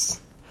amounts,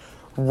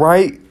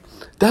 right?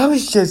 That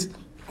was just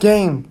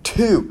game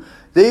 2.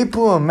 They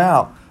blew them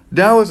out.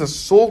 That was a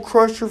soul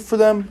crusher for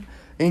them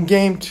in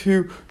game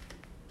 2.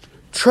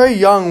 Trae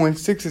Young went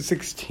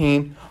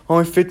 6-16,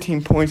 only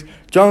 15 points.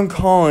 John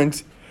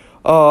Collins,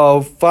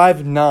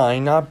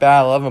 5-9, not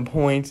bad, 11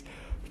 points.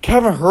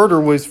 Kevin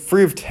Huerter was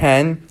 3 of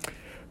 10.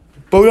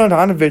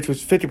 Bogdanović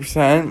was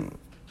 50%,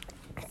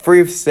 3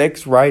 of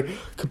 6, right?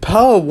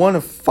 Capella 1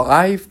 of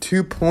 5,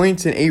 2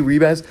 points and 8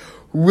 rebounds.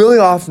 Really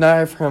off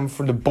night for him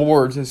for the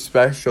boards,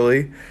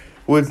 especially.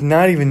 Was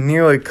not even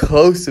nearly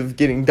close of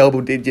getting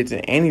double digits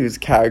in any of his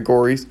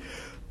categories.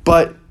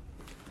 But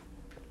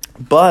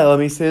let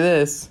me say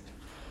this.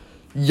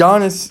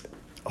 Giannis,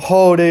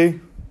 Holiday,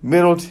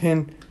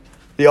 Middleton,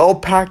 they all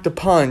packed a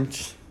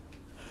punch.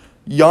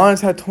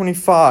 Giannis had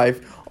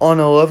 25 on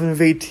 11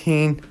 of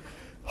 18.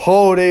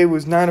 Holiday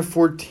was 9 of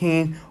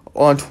 14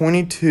 on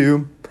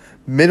 22.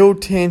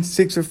 Middleton,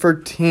 6 of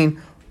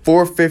 13,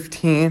 4 of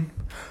 15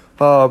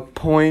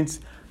 points.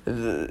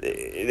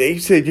 They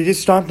said you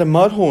just stomped the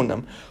mud hole in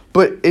them.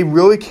 But it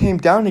really came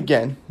down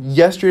again.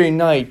 Yesterday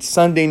night,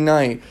 Sunday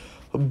night,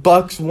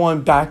 Bucks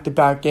won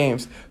back-to-back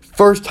games.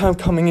 First time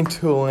coming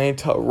into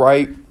Atlanta,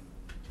 right?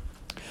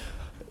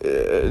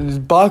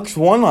 Bucks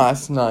won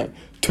last night,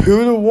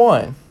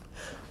 2-1.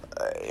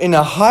 In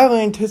a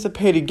highly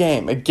anticipated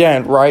game.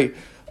 Again, right?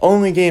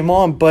 Only game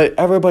on, but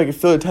everybody could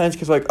feel the tension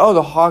because, like, oh,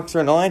 the Hawks are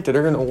in Atlanta,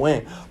 they're going to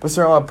win. But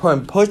they're not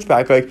putting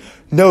pushback. Like,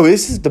 no,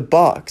 this is the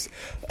Bucks.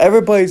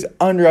 Everybody's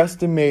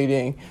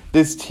underestimating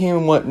this team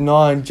and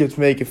whatnot and just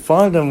making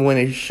fun of them when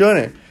they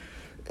shouldn't.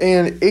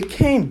 And it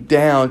came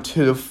down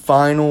to the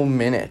final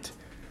minute.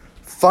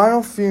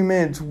 Final few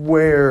minutes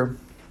where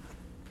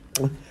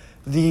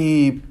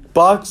the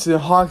Bucks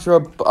and Hawks are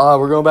up.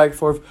 We're going back and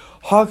forth.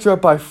 Hawks are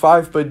up by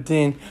 5, but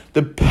then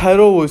the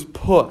pedal was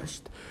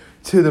pushed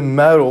to the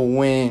metal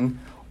when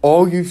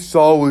all you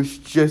saw was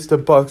just the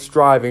Bucks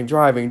driving.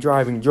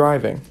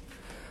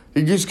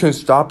 You just couldn't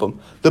stop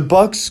them. The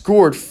Bucks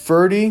scored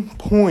 30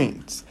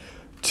 points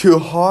to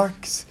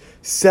Hawks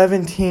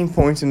 17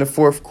 points in the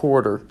fourth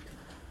quarter.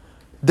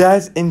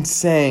 That's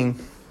insane.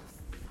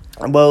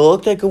 But it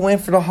looked like a win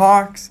for the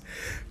Hawks.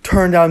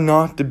 Turned out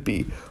not to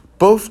be.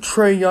 Both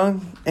Trae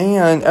Young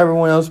and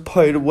everyone else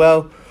played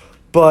well,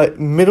 but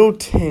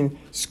Middleton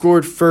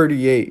scored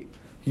 38.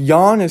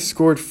 Giannis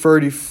scored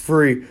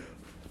 33.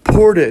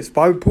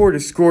 Bobby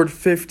Portis scored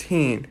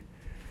 15.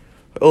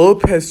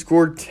 Lopez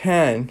scored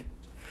 10.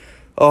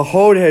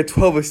 Holiday had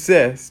 12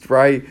 assists,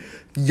 right?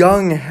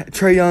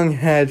 Trae Young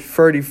had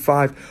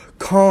 35.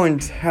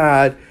 Collins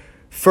had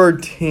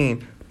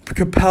 13.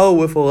 Capella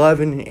with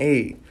 11 and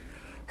 8.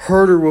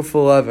 Huerter with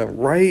 11,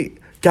 right?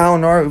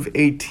 Gallinari with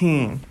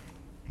 18.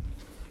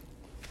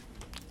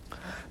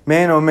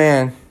 Man, oh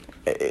man,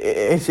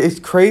 it's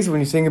crazy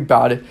when you think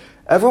about it.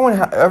 Everyone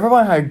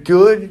had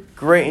good,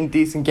 great, and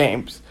decent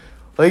games.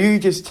 Like you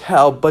could just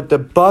tell, but the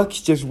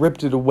Bucks just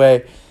ripped it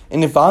away.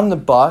 And if I'm the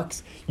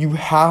Bucks, you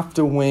have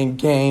to win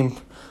game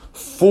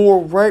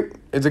 4, right?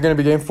 Is it going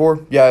to be game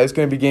 4? Yeah, it's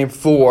going to be game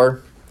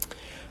 4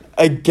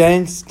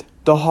 against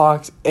the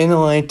Hawks in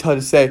Atlanta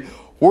to say,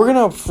 we're going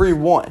to up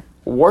 3-1.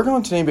 We're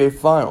going to the NBA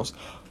Finals.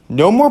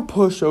 No more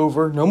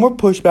pushover, no more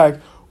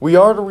pushback. We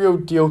are the real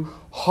deal.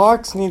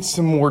 Hawks need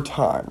some more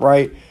time,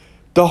 right?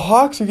 The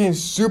Hawks are getting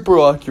super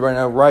lucky right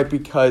now, right?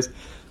 Because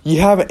you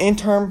have an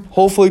interim,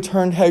 hopefully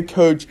turned head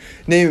coach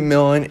named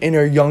Millen in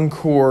their young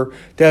core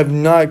that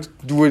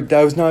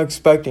was not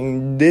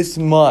expecting this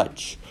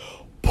much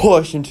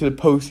push into the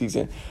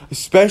postseason,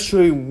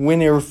 especially when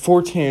they were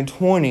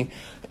 14-20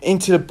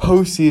 into the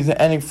postseason,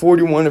 ending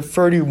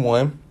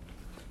 41-31,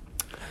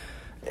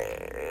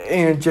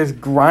 and just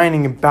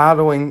grinding and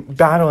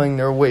battling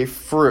their way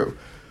through.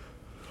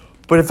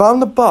 But if I'm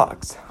the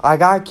Bucks, I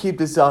gotta keep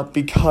this up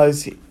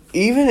because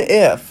even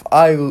if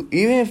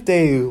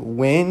they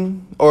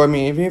win,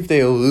 even if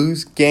they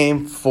lose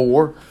Game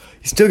 4,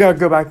 you still gotta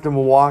go back to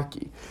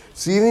Milwaukee.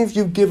 So even if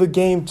you give a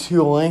game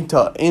to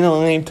Atlanta,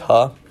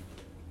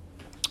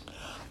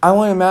 I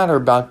wouldn't matter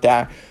about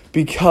that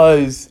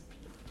because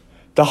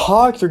the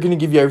Hawks are going to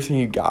give you everything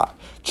you got.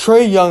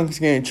 Trae Young's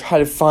going to try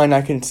to find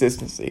that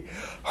consistency.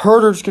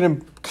 Herter's going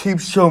to keep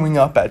showing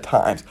up at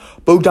times.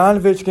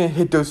 Bogdanovic's going to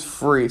hit those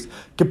threes.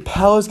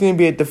 Capella's going to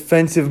be a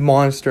defensive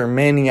monster,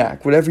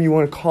 maniac, whatever you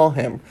want to call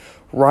him,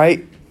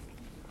 right?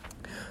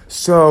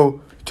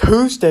 So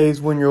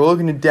Tuesdays when you're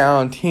looking down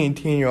on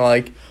TNT and you're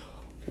like,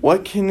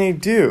 what can they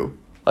do?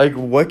 Like,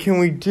 what can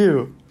we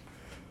do?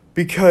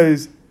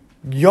 Because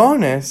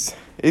Giannis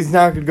is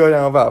not going to go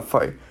down without a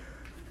fight.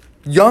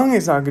 Young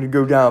is not going to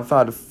go down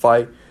without a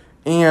fight.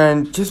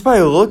 And just by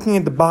looking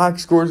at the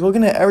box scores,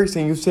 looking at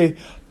everything, you say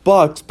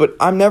Bucks. But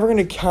I'm never going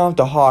to count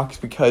the Hawks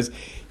because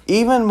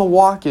even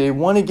Milwaukee, they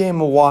won a game in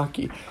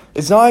Milwaukee.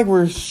 It's not like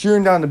we're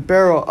shooting down the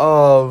barrel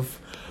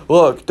of,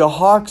 look, the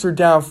Hawks are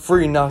down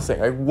 3-0.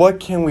 Like, what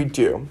can we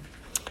do?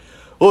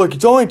 Look,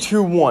 it's only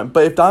 2-1,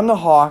 but if I'm the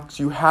Hawks,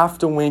 you have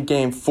to win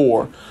Game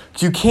 4.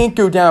 You can't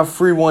go down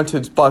 3-1 to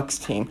this Bucks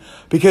team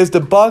because the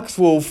Bucks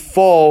will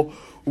fall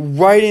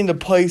right into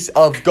place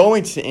of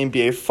going to the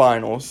NBA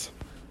Finals.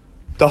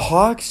 The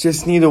Hawks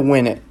just need to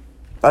win it.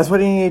 That's what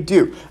they need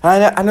to do.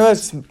 And I know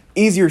that's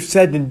easier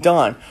said than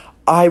done.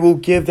 I will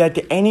give that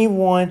to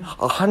anyone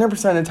 100%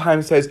 of the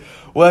time says,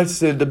 well, that's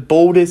the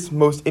boldest,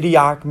 most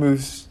idiotic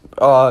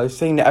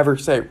thing to ever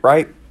say,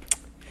 right?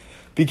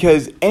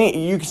 Because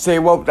you can say,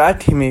 well,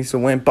 that team needs to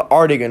win, but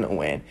are they going to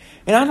win?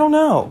 And I don't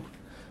know.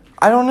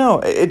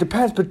 It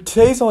depends. But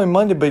today's only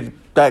Monday, but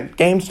that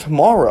game's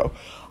tomorrow.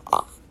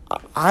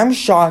 I'm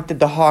shocked that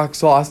the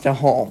Hawks lost at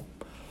home.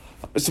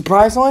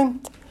 Surprisingly,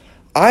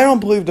 I don't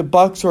believe the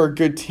Bucks are a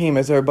good team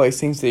as everybody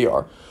thinks they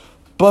are.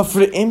 But for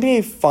the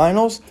NBA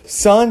Finals,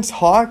 Suns,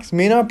 Hawks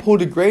may not pull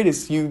the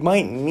greatest. You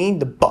might need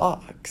the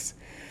Bucks.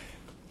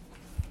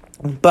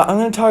 But I'm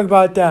going to talk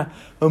about that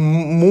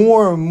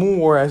more and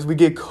more as we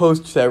get close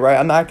to that, right?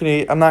 I'm not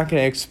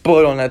gonna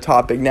explode on that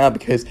topic now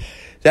because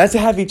that's a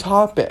heavy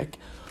topic.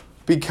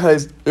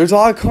 Because there's a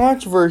lot of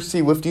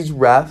controversy with these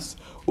refs,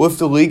 with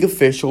the league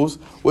officials,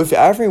 with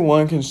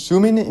everyone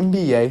consuming the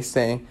NBA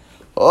saying,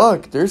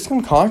 look, there's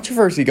some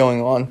controversy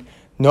going on.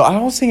 No,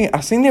 I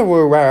think they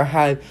would rather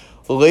had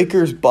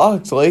Lakers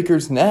Bucks,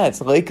 Lakers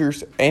Nets,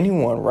 Lakers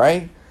anyone,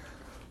 right?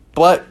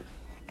 But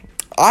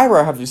I'd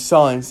rather have the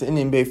Suns in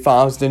the NBA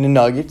Finals than the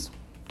Nuggets,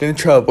 than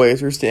the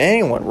Trailblazers, than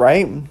anyone,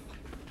 right?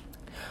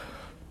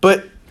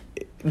 But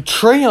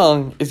Trae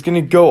Young is going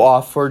to go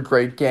off for a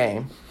great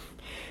game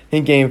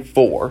in Game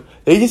 4.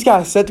 They just got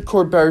to set the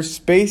court better,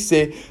 space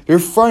it. Their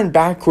front and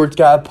back court's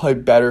got to play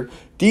better.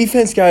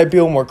 Defense got to be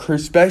a little more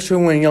crisp,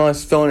 especially when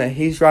Giannis feeling that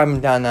he's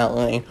driving down that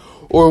lane.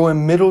 Or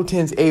when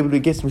Middleton's able to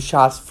get some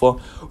shots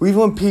full. Or even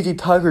when PJ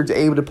Tucker's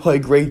able to play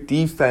great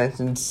defense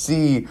and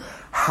see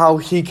how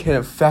he can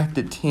affect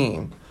the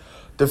team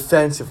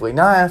defensively.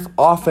 Not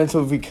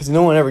offensively because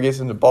no one ever gets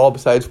him the ball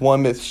besides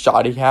one missed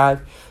shot he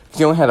had.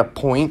 He only had a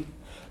point.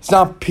 It's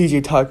not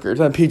PJ Tucker. It's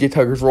not PJ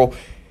Tucker's role.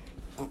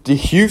 The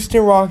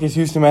Houston Rockets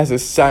use him as a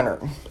center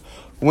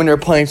when they're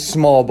playing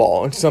small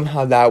ball, and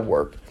somehow that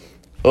worked.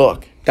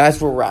 Look, that's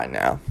where we're at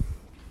now.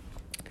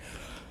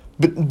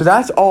 But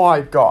that's all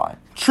I got.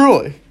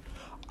 Truly.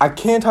 I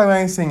can't talk about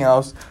anything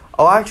else.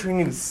 I'll actually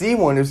need to see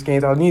one of those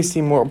games. I'll need to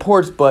see more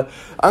reports, but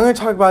I'm going to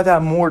talk about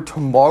that more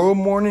tomorrow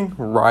morning,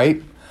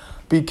 right?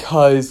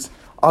 Because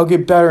I'll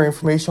get better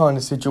information on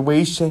the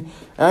situation,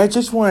 and I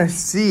just want to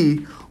see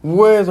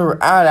where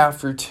they're at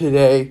after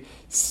today,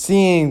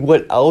 seeing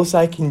what else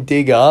I can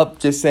dig up,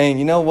 just saying,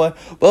 you know what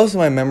else in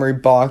my memory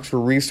box for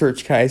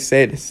research can I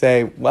say to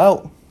say,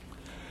 well,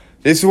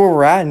 this is where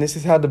we're at, and this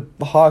is how the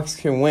Hawks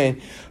can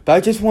win. But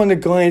I just wanted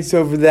to glance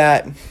over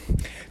that,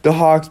 the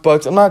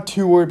Hawks-Bucks. I'm not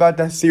too worried about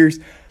that series.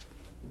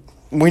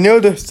 We know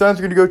the Suns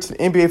are going to go to the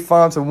NBA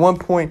Finals at one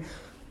point.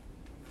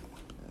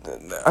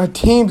 A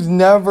team's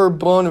never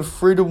blown a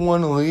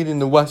 3-1 lead in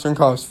the Western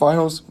Conference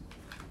Finals.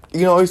 You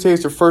can always say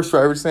it's their first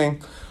for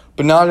everything,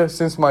 but not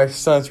since my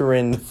Suns were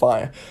in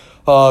the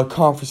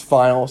conference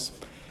finals.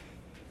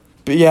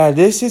 But yeah,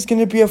 this is going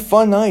to be a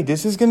fun night.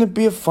 This is going to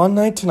be a fun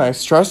night tonight.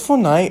 Stressful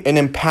night, an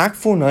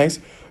impactful night,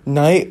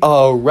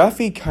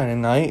 reffy kind of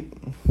night.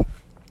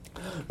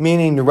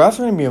 Meaning the refs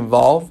are going to be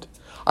involved.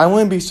 I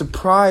wouldn't be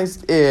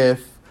surprised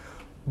if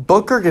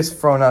Booker gets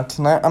thrown out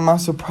tonight. I'm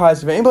not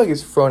surprised if anybody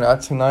gets thrown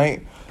out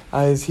tonight,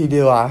 as he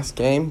did last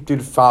game, due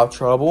to foul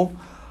trouble.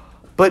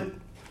 But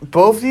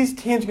both these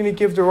teams are going to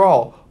give their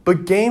all.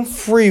 But Game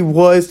 3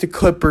 was the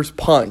Clippers'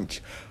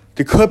 punch.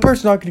 The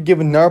Clippers not going to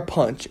give another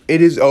punch.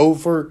 It is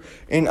over,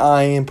 and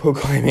I am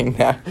proclaiming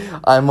that.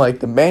 I'm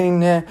demanding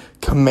that,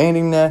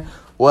 commanding that,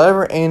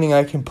 whatever ending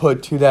I can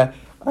put to that,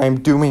 I'm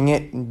doing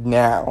it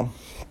now.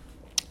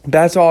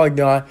 That's all I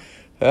got.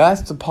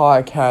 That's the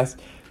podcast.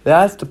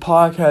 That's the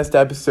podcast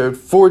episode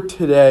for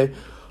today.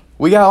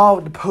 We got all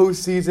the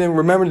postseason.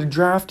 Remember, the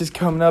draft is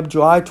coming up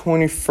July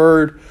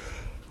 23rd.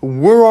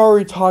 We're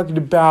already talking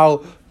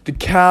about the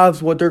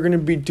Cavs, what they're going to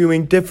be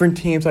doing, different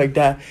teams like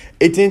that.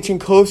 It's inching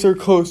closer.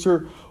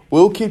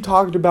 We'll keep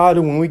talking about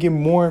it when we get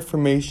more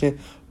information.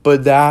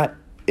 But that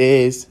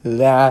is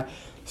that.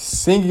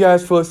 Thank you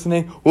guys for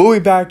listening. We'll be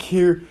back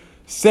here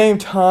same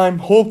time,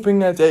 hoping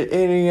that's at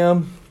 8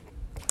 a.m.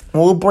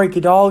 We'll break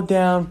it all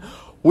down.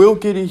 We'll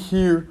get it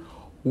here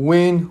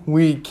when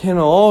we can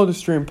on all the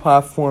stream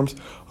platforms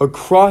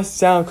across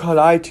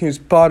SoundCloud, iTunes,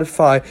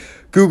 Spotify,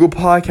 Google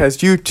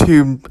Podcasts,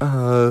 YouTube,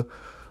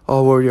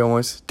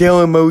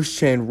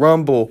 Dailymotion,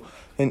 Rumble,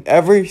 and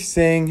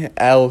everything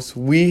else.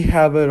 We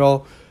have it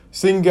all.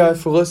 Thank you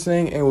guys for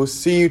listening, and we'll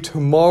see you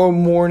tomorrow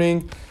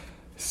morning,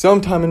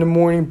 sometime in the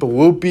morning, but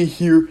we'll be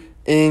here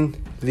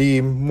in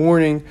the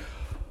morning.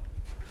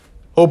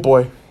 Oh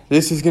boy,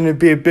 this is going to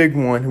be a big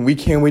one. We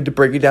can't wait to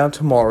break it down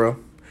tomorrow.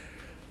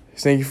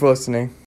 Thank you for listening.